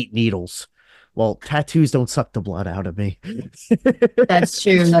I hate needles. Well, tattoos don't suck the blood out of me. That's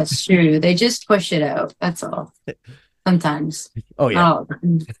true. That's true. They just push it out. That's all. Sometimes. Oh yeah.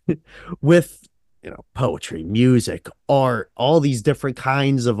 Oh, With poetry, music, art, all these different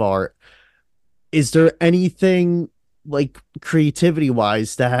kinds of art, is there anything like creativity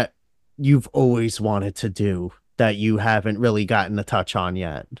wise that you've always wanted to do that you haven't really gotten a touch on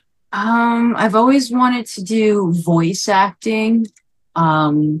yet? I've always wanted to do voice acting,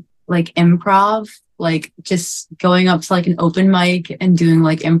 like improv, like just going up to like an open mic and doing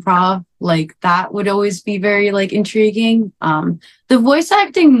like improv, like that would always be very like intriguing. The voice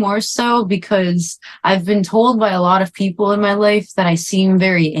acting more so because I've been told by a lot of people in my life that I seem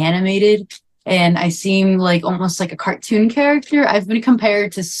very animated and I seem like almost like a cartoon character. I've been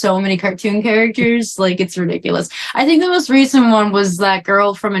compared to so many cartoon characters, like it's ridiculous. I think the most recent one was that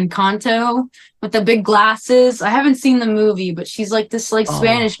girl from Encanto with the big glasses. I haven't seen the movie, but she's like this like Oh,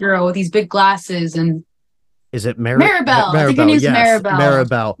 Spanish girl with these big glasses and is it Maribel. I think her Maribel? name's Yes, Maribel.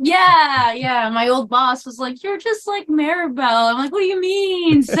 Maribel. Yeah, yeah. My old boss was like, "You're just like Maribel." I'm like, "What do you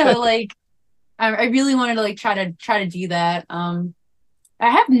mean?" So like, I really wanted to like try to do that. I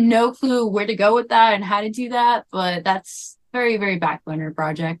have no clue where to go with that and how to do that, but that's very, very back burner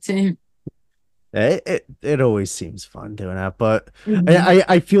project. It always seems fun doing that, but Mhm.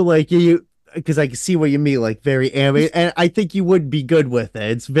 I feel like because I can see what you mean, like very animated, and I think you would be good with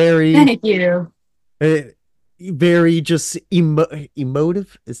it. It's very, Thank you. uh, very just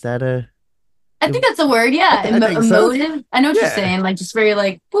emotive. Is that a? I think that's a word. Yeah, I think so. emotive. I know what you're Yeah, saying. Like just very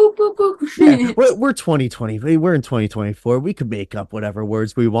like boop boop yeah. boop. We're 2020. We're in 2024. We could make up whatever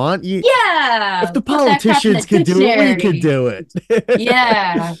words we want. If Yeah, the put that crap in the politicians could do it, we could dictionary. do it.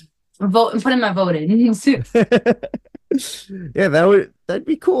 Yeah, vote and put in my vote in. Yeah, that'd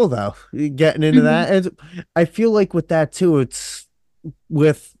be cool though. Getting into that, and I feel like with that too, it's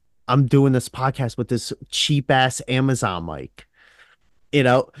with I'm doing this podcast with this cheap ass Amazon mic. You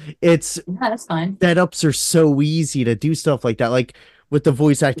know, it's Yeah, that's fine. setups are so easy to do stuff like that. Like with the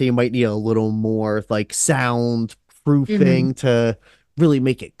voice acting, you might need a little more like sound Hmm. proofing to really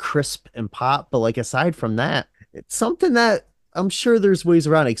make it crisp and pop. But like aside from that, it's something that I'm sure there's ways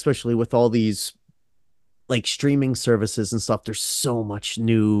around it, especially with all these like streaming services and stuff. There's so much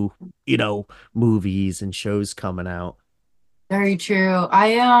new, movies and shows coming out. Very true.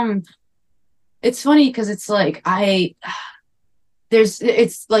 It's funny because it's like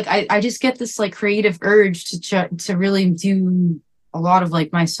it's like I just get this like creative urge to really do a lot of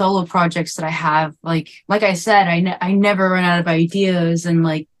like my solo projects that I have. Like I said, I never run out of ideas, and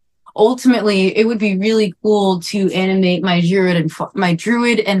like ultimately it would be really cool to animate my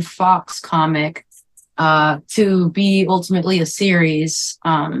Druid and Fox comic to be ultimately a series.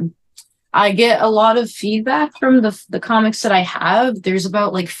 I get a lot of feedback from the comics that I have. There's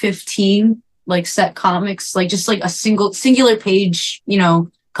about like 15 like set comics, like just like a singular page,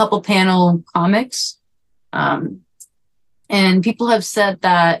 couple panel comics. Um, and people have said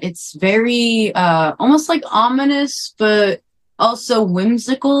that it's very almost like ominous, but also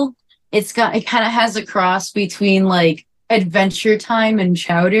whimsical. It kind of has a cross between like Adventure Time and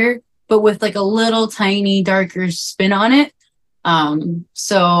Chowder, but with like a little tiny darker spin on it.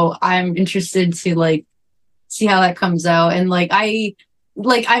 So I'm interested to like see how that comes out. And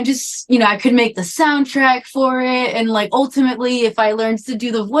I'm just, I could make the soundtrack for it. And like ultimately, if I learned to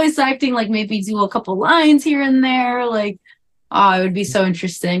do the voice acting, like maybe do a couple lines here and there, like it would be so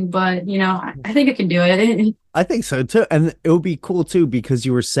interesting. But I think I can do it. I think so too. And it would be cool too because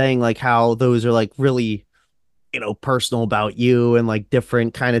you were saying like how those are like really, personal about you and like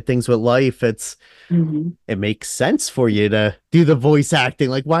different kind of things with life. Mhm. It makes sense for you to do the voice acting.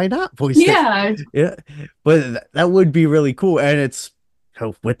 Like, why not voice it? Yeah. Yeah. But that would be really cool. And it's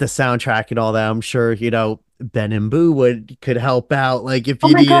with the soundtrack and all that, I'm sure, Ben and Boo could help out. Like if Oh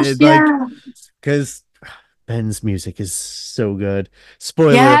you my gosh, needed like yeah. because Ben's music is so good.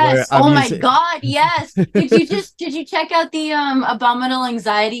 Spoiler alert, Yes. I'm Oh my using God, yes. Did you check out the Abominable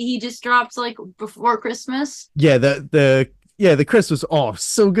Anxiety he just dropped like before Christmas? yeah, the Christmas off.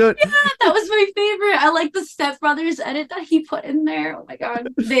 So good. That was my favorite. I like the Step Brothers edit that he put in there. Oh my God.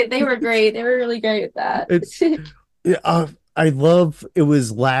 They were great. They were really great at that. It's yeah, I love it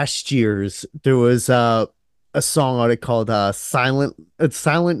was last year's. There was a song on it called Silent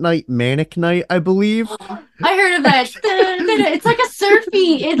Night, Manic Night, I believe. I heard of that. It's like a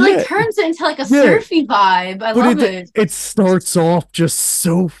surfy. It like Yeah, turns it into like a yeah. surfy vibe. I But love it it. it starts off just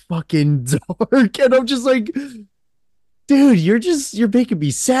so fucking dark, and I'm just like, dude, you're making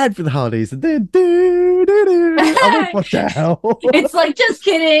me sad for the holidays. And then, I'm like, what the hell? It's like just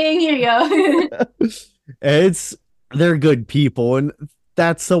kidding. Here you go. it's they're good people, and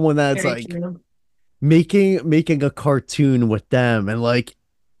that's someone that's Very like true. making a cartoon with them, and like,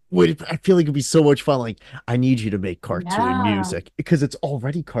 I feel like it'd be so much fun. Like, I need you to make cartoon Yeah. music because it's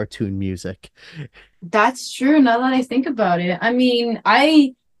already cartoon music. That's true. Now that I think about it, I mean,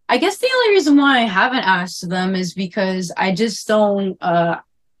 I guess the only reason why I haven't asked them is because I just don't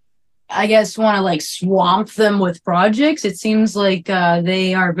I guess want to like swamp them with projects. It seems like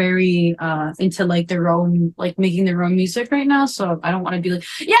they are very into like their own like making their own music right now. So I don't want to be like,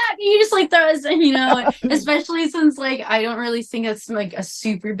 yeah, you just like those, especially since like I don't really think it's like a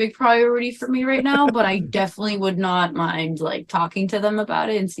super big priority for me right now. But I definitely would not mind like talking to them about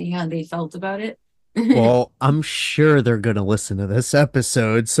it and seeing how they felt about it. Well, I'm sure they're gonna listen to this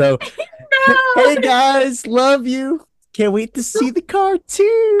episode. So, hey guys, love you. Can't wait to see the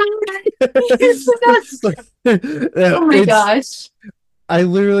cartoon. It's the best. Oh my it's gosh. I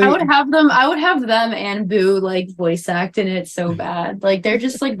literally I would have them and Boo like voice act in it so bad. Like they're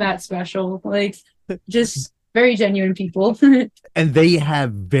just like that special. Like just very genuine people. and they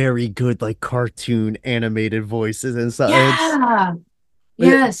have very good like cartoon animated voices and stuff. Yeah. It,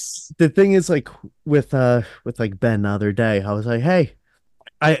 Yes. the thing is like with like Ben the other day, I was like, hey,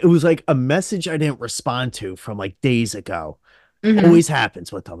 it was like a message I didn't respond to from like days ago. Hmm. Always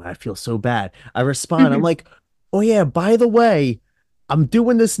happens with them. I feel so bad. I respond. I'm like, oh yeah, by the way, I'm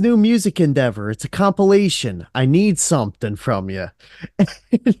doing this new music endeavor. It's a compilation. I need something from you. And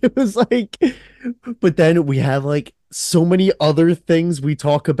it was like, but then we have like so many other things we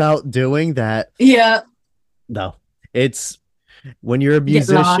talk about doing that Yeah, no, it's when you're a get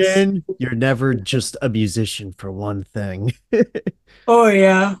lost. musician, you're never just a musician for one thing. Oh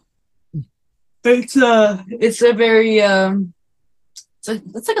yeah. It's a very it's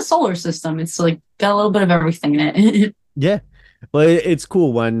like a solar system. It's like got a little bit of everything in it. Yeah. But it's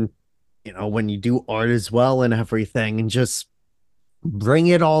cool when, when you do art as well and everything and just bring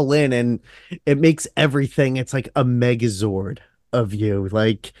it all in and it makes everything, it's like a megazord of you.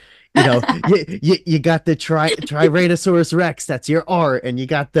 Like, you got the Tyrannosaurus Rex, that's your art, and you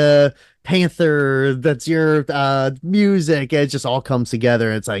got the Panther, that's your music. It just all comes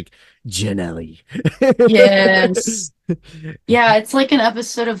together. It's like Janelli. Yes. Yeah, it's like an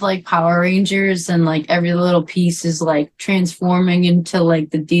episode of like Power Rangers and like every little piece is like transforming into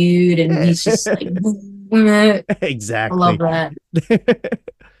like the dude and he's just like I love Exactly. that.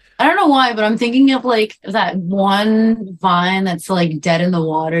 I don't know why, but I'm thinking of like that one Vine that's like dead in the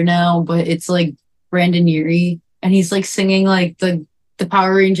water now, but it's like Brandon Urie and he's like singing like the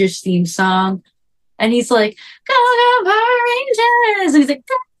Power Rangers theme song and he's like, "Go go Power Rangers!" And he's like,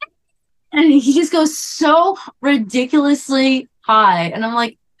 and he just goes so ridiculously high. And I'm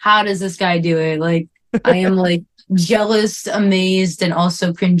like, how does this guy do it? Like, I am like jealous, amazed, and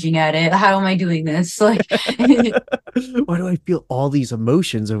also cringing at it. How am I doing this? Like, Why do I feel all these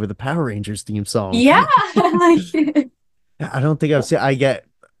emotions over the Power Rangers theme song? yeah, like, I don't think I've seen.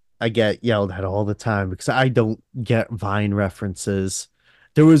 I get yelled at all the time because I don't get Vine references.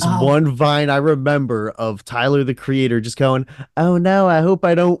 There was oh, one Vine I remember of Tyler the Creator just going, "Oh no, I hope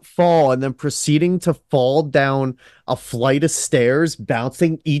I don't fall," and then proceeding to fall down a flight of stairs,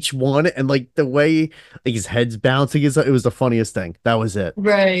 bouncing each one, and like the way like his head's bouncing is it was the funniest thing. That was it.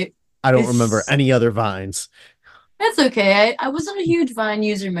 right. I don't remember It's any other Vines. that's okay. I wasn't a huge Vine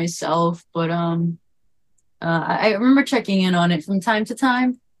user myself, but I remember checking in on it from time to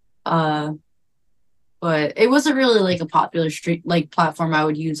time. Uh, but it wasn't really like a popular street like platform I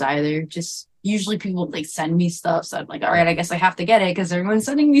would use either. Just usually people like send me stuff, so I'm like, all right, I guess I have to get it because everyone's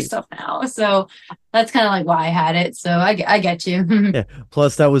sending me stuff now. So that's kind of like why I had it. So I get you. Yeah.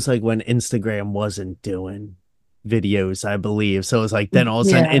 Plus, that was like when Instagram wasn't doing videos, I believe. So it was like then all of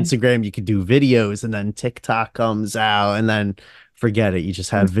a sudden Yeah, Instagram you could do videos, and then TikTok comes out, and then forget it. You just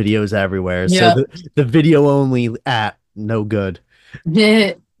have videos everywhere. So yeah, the video only app, no good.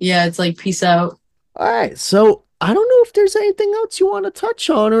 yeah. It's like peace out. All right. So I don't know if there's anything else you want to touch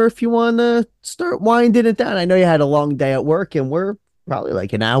on, or if you want to start winding it down. I know you had a long day at work, and we're probably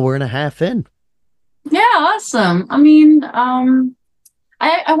like an hour and a half in. Yeah, awesome. I mean,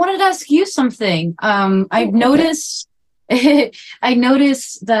 I wanted to ask you something. I've Oh, okay. noticed I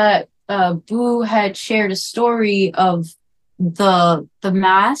noticed that Boo had shared a story of the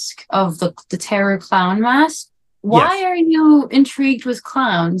mask of the terror clown mask. Why Yes. are you intrigued with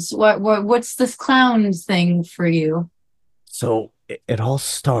clowns? What's this clown thing for you? So it all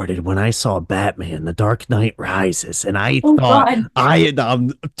started when I saw Batman, The Dark Knight Rises, and I Oh thought God.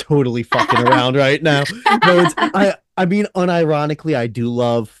 I'm totally fucking around right now. No, it's I mean, unironically, I do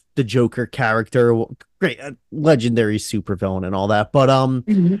love the Joker character. Great, legendary supervillain and all that. But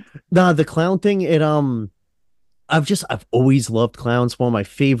Mhm. nah, the clown thing, I've always loved clowns. One of my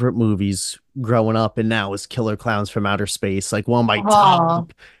favorite movies growing up and now is Killer Clowns from Outer Space, like one of my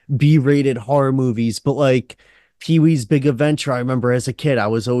top Oh. B-rated horror movies. But like Pee-wee's Big Adventure, I remember as a kid, I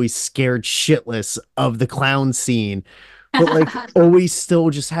was always scared shitless of the clown scene, but like always still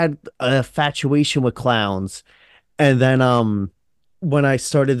just had an infatuation with clowns. And then when I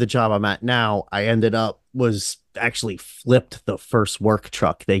started the job I'm at now, I ended up was actually flipped the first work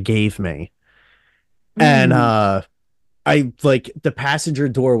truck they gave me. And Mm. I like the passenger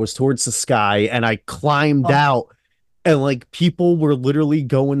door was towards the sky and I climbed Oh. out and like people were literally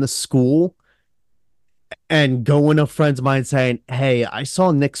going to school and going to friends of mine saying, "Hey, I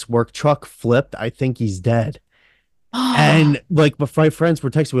saw Nick's work truck flipped. I think he's dead." And like my friends were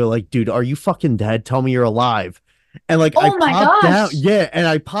texting me like, "Dude, are you fucking dead? Tell me you're alive." And like I Oh my popped out, gosh. yeah, and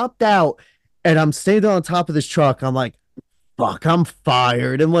I popped out and I'm standing on top of this truck. I'm like, fuck, I'm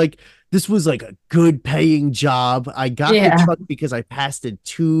fired. And like, this was like a good paying job. I got the Yeah. truck because I passed it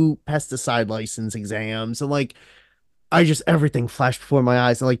two pesticide license exams. And like, I just, everything flashed before my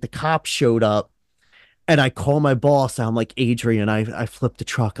eyes. And like, the cops showed up and I call my boss. I'm like, Adrian, I flipped the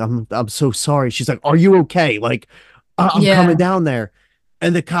truck. I'm so sorry. She's like, are you okay? Like, I'm coming Yeah. down there.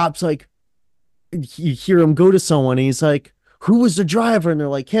 And the cops like, you hear him go to someone. And he's like, who was the driver? And they're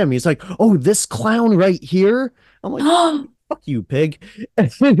like, him. He's like, oh, this clown right here. I'm like, fuck you, pig.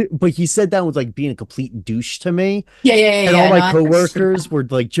 But he said that was like being a complete douche to me. Yeah, yeah, yeah, And all yeah. No, my I understand. coworkers were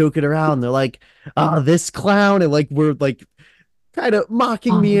like joking around. They're like, oh, this clown. And like, we're like kind of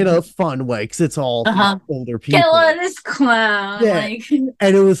mocking me in a fun way because it's all, Uh-huh. older Get a people. load of this clown. Yeah. Like,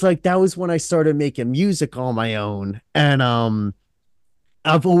 And it was like, that was when I started making music on my own. And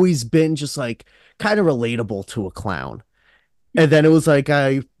I've always been just like kind of relatable to a clown. And then it was like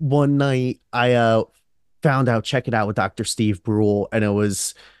I one night I found out Check It Out with Dr. Steve Brule, and it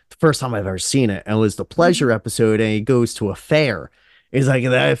was the first time I've ever seen it. And it was the pleasure episode, and he goes to a fair. He's like,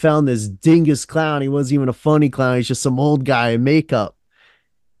 I found this dingus clown. He wasn't even a funny clown. He's just some old guy in makeup.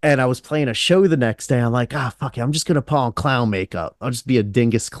 And I was playing a show the next day. I'm like, fuck it. I'm just gonna put on clown makeup. I'll just be a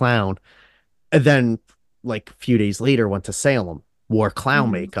dingus clown. And then like a few days later went to Salem, wore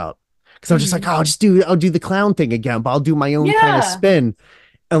clown mhm, makeup. Cause I was just like, mhm. I'll do the clown thing again, but I'll do my own kind of Yeah. spin.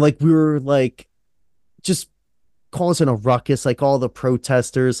 And like we were like just causing a ruckus, like all the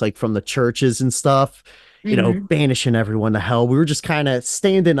protesters, like from the churches and stuff, Hmm. banishing everyone to hell. We were just kind of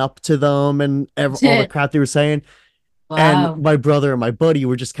standing up to them and all the crap they were saying. And Wow. my brother and my buddy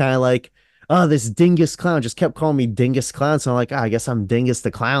were just kind of like, oh, this dingus clown just kept calling me dingus clown. So I'm like, I guess I'm dingus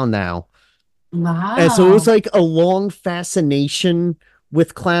the clown now. And so it was Wow. like a long fascination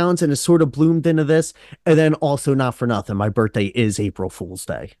with clowns and it sort of bloomed into this. And then also, not for nothing, my birthday is April Fool's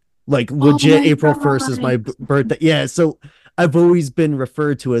Day. Like Oh legit my April 1st is my God. birthday. Yeah. So I've always been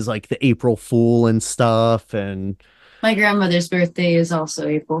referred to as like the April Fool and stuff. And My grandmother's birthday is also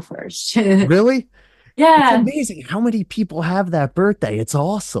April 1st. really, it's Yeah. amazing how many people have that birthday. It's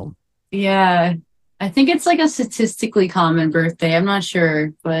awesome. Yeah. I think it's like a statistically common birthday. I'm not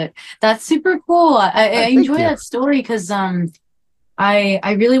sure, but that's super cool. I Thank enjoy you. that story because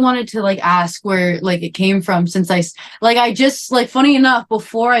I really wanted to like ask where like it came from since like I just like funny enough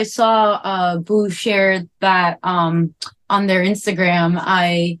before I saw Boo share that on their Instagram,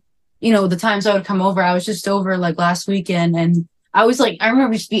 the times I would come over, I was just over like last weekend, and I was like, I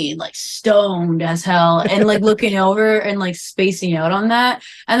remember just being like stoned as hell and like looking over and like spacing out on that.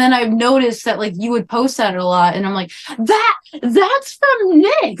 And then I've noticed that like you would post that a lot, and I'm like, that's from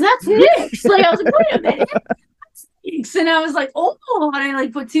Nick. That's Nick's. Like I was like, wait a minute. And I was like, oh, and I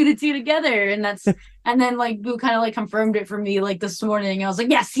like put two to two together, and then like Boo kind of like confirmed it for me like this morning. I was like,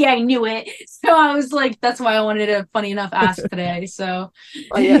 yes, yeah, I knew it. So I was like, that's why I wanted to, funny enough, ask today. So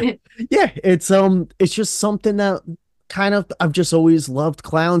Oh yeah. Yeah, it's just something that kind of I've just always loved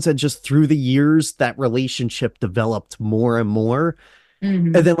clowns and just through the years that relationship developed more and more.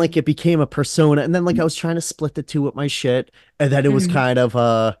 And hmm then like it became a persona and then like I was trying to split the two with my shit and then it was hmm kind of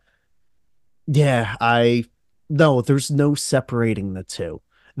yeah, I no, there's no separating the two.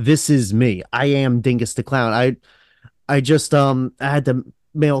 This is me. I am Dingus the Clown. I just I had to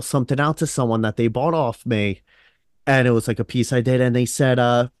mail something out to someone that they bought off me and it was like a piece I did, and they said,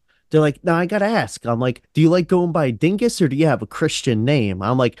 they're like, no, I gotta ask. I'm like, do you like going by Dingus or do you have a Christian name?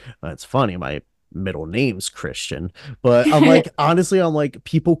 I'm like, that's funny, my middle name's Christian, but I'm like, honestly, I'm like,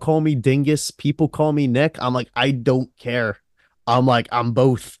 people call me Dingus, people call me Nick. I'm like, I don't care. I'm like, I'm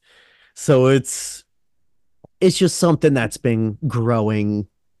both. So it's just something that's been growing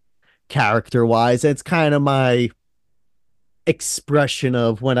character wise. It's kind of my expression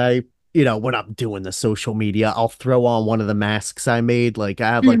of when when I'm doing the social media, I'll throw on one of the masks I made. Like I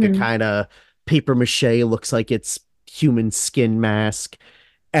have like a hmm kind of paper mache, looks like it's human skin mask.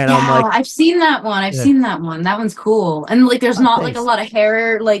 And I'm Yeah, like, I've seen that one. I've yeah, seen that one. That one's cool. And like there's oh, not like a thanks. lot of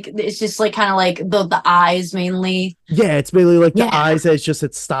hair. Like it's just like kind of like the eyes mainly. Yeah, it's mainly like the Yeah. eyes, it's just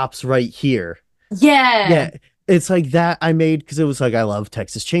it stops right here. Yeah. Yeah. It's like that I made because it was like I love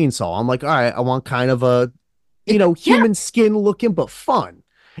Texas Chainsaw. I'm like, all right, I want kind of a Yeah. human skin looking, but fun.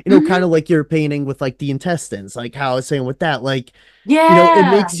 Kind hmm of like you're painting with like the intestines, like how I was saying with that, like, it Yeah.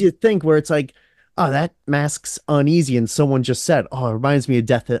 makes you think where it's like, oh, that mask's uneasy. And someone just said, oh, it reminds me of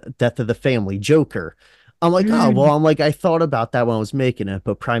Death of the Family Joker. I'm like, oh, well, Mm. I'm like, I thought about that when I was making it,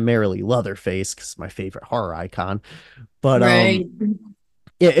 but primarily Leatherface, because it's my favorite horror icon. But Right.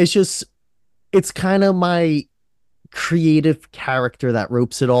 yeah, it's kind of my creative character that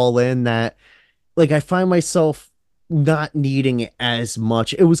ropes it all in that like I find myself not needing it as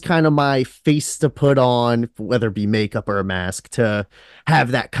much. It was kind of my face to put on, whether it be makeup or a mask, to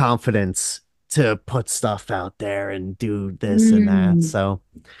have that confidence to put stuff out there and do this and that. Mm. So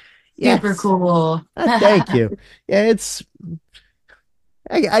Super yes, cool. thank you. Yeah,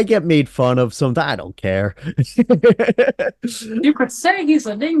 I get made fun of sometimes. I don't care. You could say he's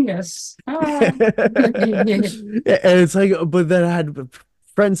a dingus. Ah. And it's like, but then I had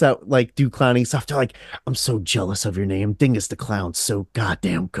friends that like do clowning stuff. They're like, I'm so jealous of your name. Dingus the Clown's so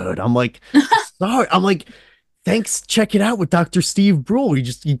goddamn good. I'm like, sorry. I'm like, thanks. Check it out with Dr. Steve Brule.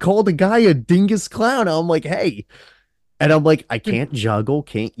 He called a guy a dingus clown. I'm like, hey. And I'm like, I can't juggle,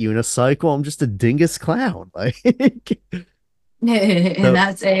 can't unicycle. I'm just a dingus clown. Like, And so,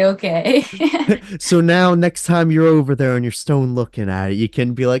 that's a-okay. so now next time you're over there and you're stone looking at it, you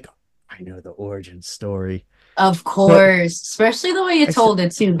can be like, I know the origin story. Of But course, especially the way you it's told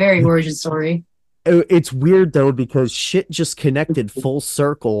it too. Very origin story. it's weird though because shit just connected full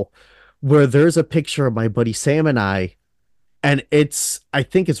circle where there's a picture of my buddy Sam and and I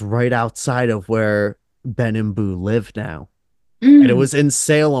think it's right outside of where Ben and Boo live now. And it Mm. was in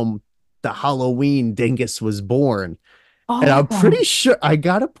Salem the Halloween Dingus was born. And I'm Oh, pretty sure I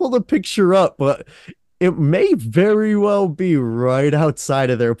gotta pull the picture up, but it may very well be right outside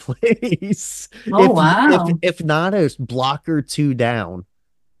of their place. oh wow. If not a block or two down.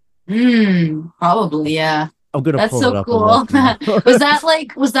 Probably, yeah. I'm gonna That's pull it so up and cool. look now.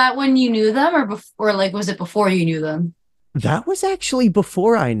 Was that when you knew them or before, or like was it before you knew them? That was actually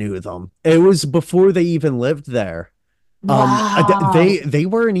before I knew them. It was before they even lived there. Wow. They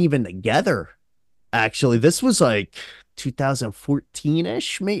weren't even together. Actually, this was like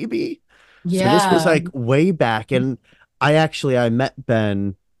 2014-ish, maybe. So this was Yeah. like way back, and I met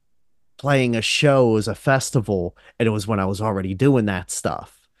Ben playing a show as a festival, and it was when I was already doing that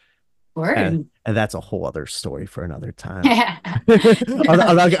stuff. Word. And that's a whole other story for another time.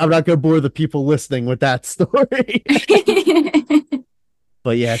 I'm not gonna bore the people listening with that story.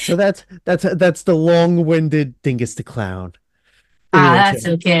 But yeah, so that's the long-winded Dingus the Clown That's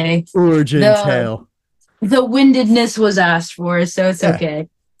origin okay. origin The tale. the windedness was asked for, so it's Yeah. okay.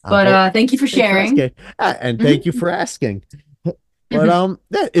 But Well, thank you for thanks for sharing. asking. And thank you Mhm. for asking. But yeah,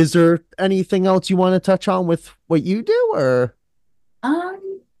 is there anything else you want to touch on with what you do, or No,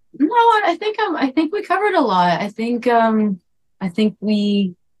 I think we covered a lot. I think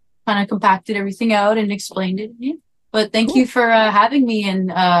we kind of compacted everything out and explained it. Yeah. But thank you cool? for having me and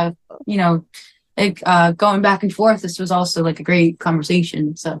you know, going back and forth. This was also like a great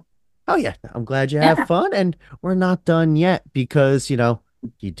conversation. So Oh yeah, I'm glad you have yeah. fun, and we're not done yet because you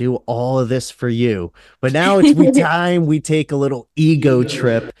do all of this for you. But now it's time we take a little ego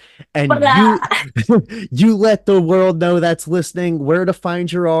trip, and But you let the world know that's listening where to find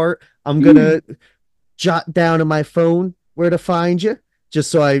your art. I'm mm, gonna jot down in my phone where to find you,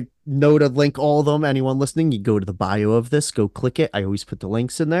 just so I know to link all of them. Anyone listening, you go to the bio of this, go click it. I always put the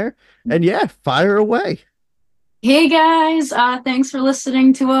links in there, and yeah, fire away. hey guys, thanks for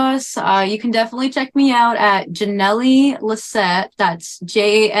listening to us. You can definitely check me out at Janelli Lissette. That's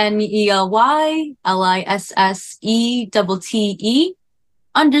JANELYLISSE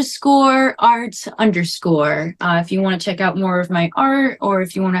underscore art underscore. If you want to check out more of my art, or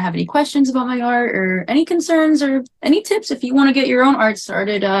if you want to have any questions about my art, or any concerns, or any tips, if you want to get your own art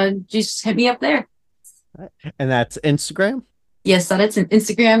started, just hit me up there. And that's Instagram. Yes, that it's an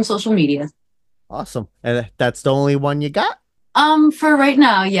Instagram, social media. Awesome. And that's the only one you got? For right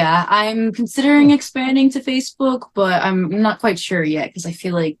now, yeah, I'm considering Oh, expanding to Facebook, but I'm not quite sure yet because I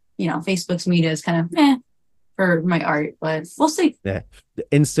feel like, Facebook's media is kind of for my art, but we'll see. yeah. The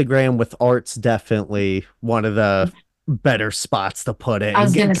Instagram with art's definitely one of the better spots to put it I and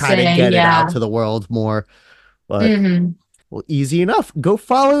was gonna kind of say, get it out yeah. to the world more. But Hmm. well, easy enough. Go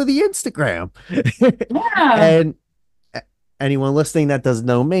follow the Instagram. Yeah. And anyone listening that doesn't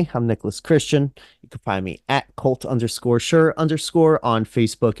know me, I'm Nicholas Christian. You can find me at cult underscore sure underscore on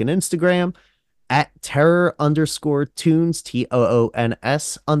Facebook and Instagram, at terror underscore tunes,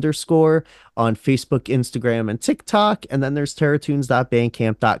 TOONS underscore on Facebook, Instagram, and TikTok. And then there's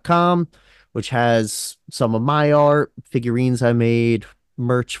terrortunes.bandcamp.com, which has some of my art, figurines I made,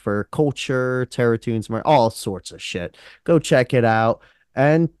 merch for culture, Terror Tunes, all sorts of shit. Go check it out.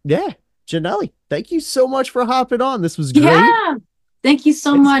 And yeah, Janelli, thank you so much for hopping on. This was great. Yeah. Thank you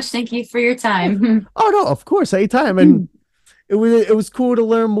so It's, much. Thank you for your yeah. time. Oh no, of course, anytime. And it was cool to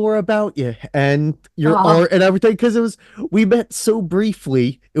learn more about you and your Oh, art and everything because it was we met so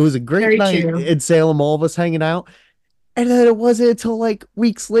briefly. It was a great very night true. in Salem, all of us hanging out, and then it wasn't until like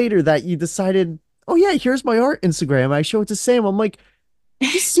weeks later that you decided, oh yeah, here's my art Instagram. I show it to Sam. I'm like,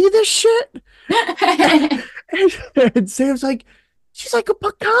 you see this shit? And Sam's like, she's like a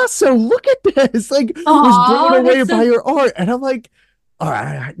Picasso. Look at this. Like, was blown Oh, away that's by so. your art. And I'm like, all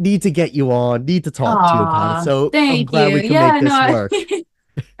right, I need to get you on, need to talk to you about it. Aw, So I'm thank glad you. we can make Yeah, no, this work.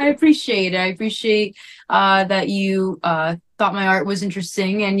 I appreciate it. I appreciate that you thought my art was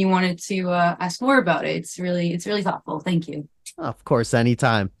interesting and you wanted to ask more about it. It's really thoughtful. Thank you. Of course,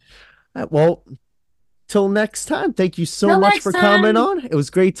 anytime. Well, till next time, thank you so Till much next for coming time. on. It was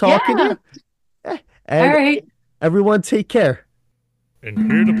great talking to Yeah. you. All And right. everyone, take care.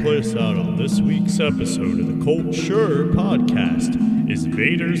 And here to play us out on this week's episode of the Colt Sure podcast is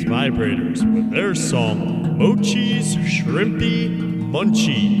Vader's Vibrators with their song Mochi's Shrimpy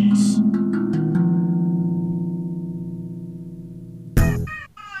Munchies.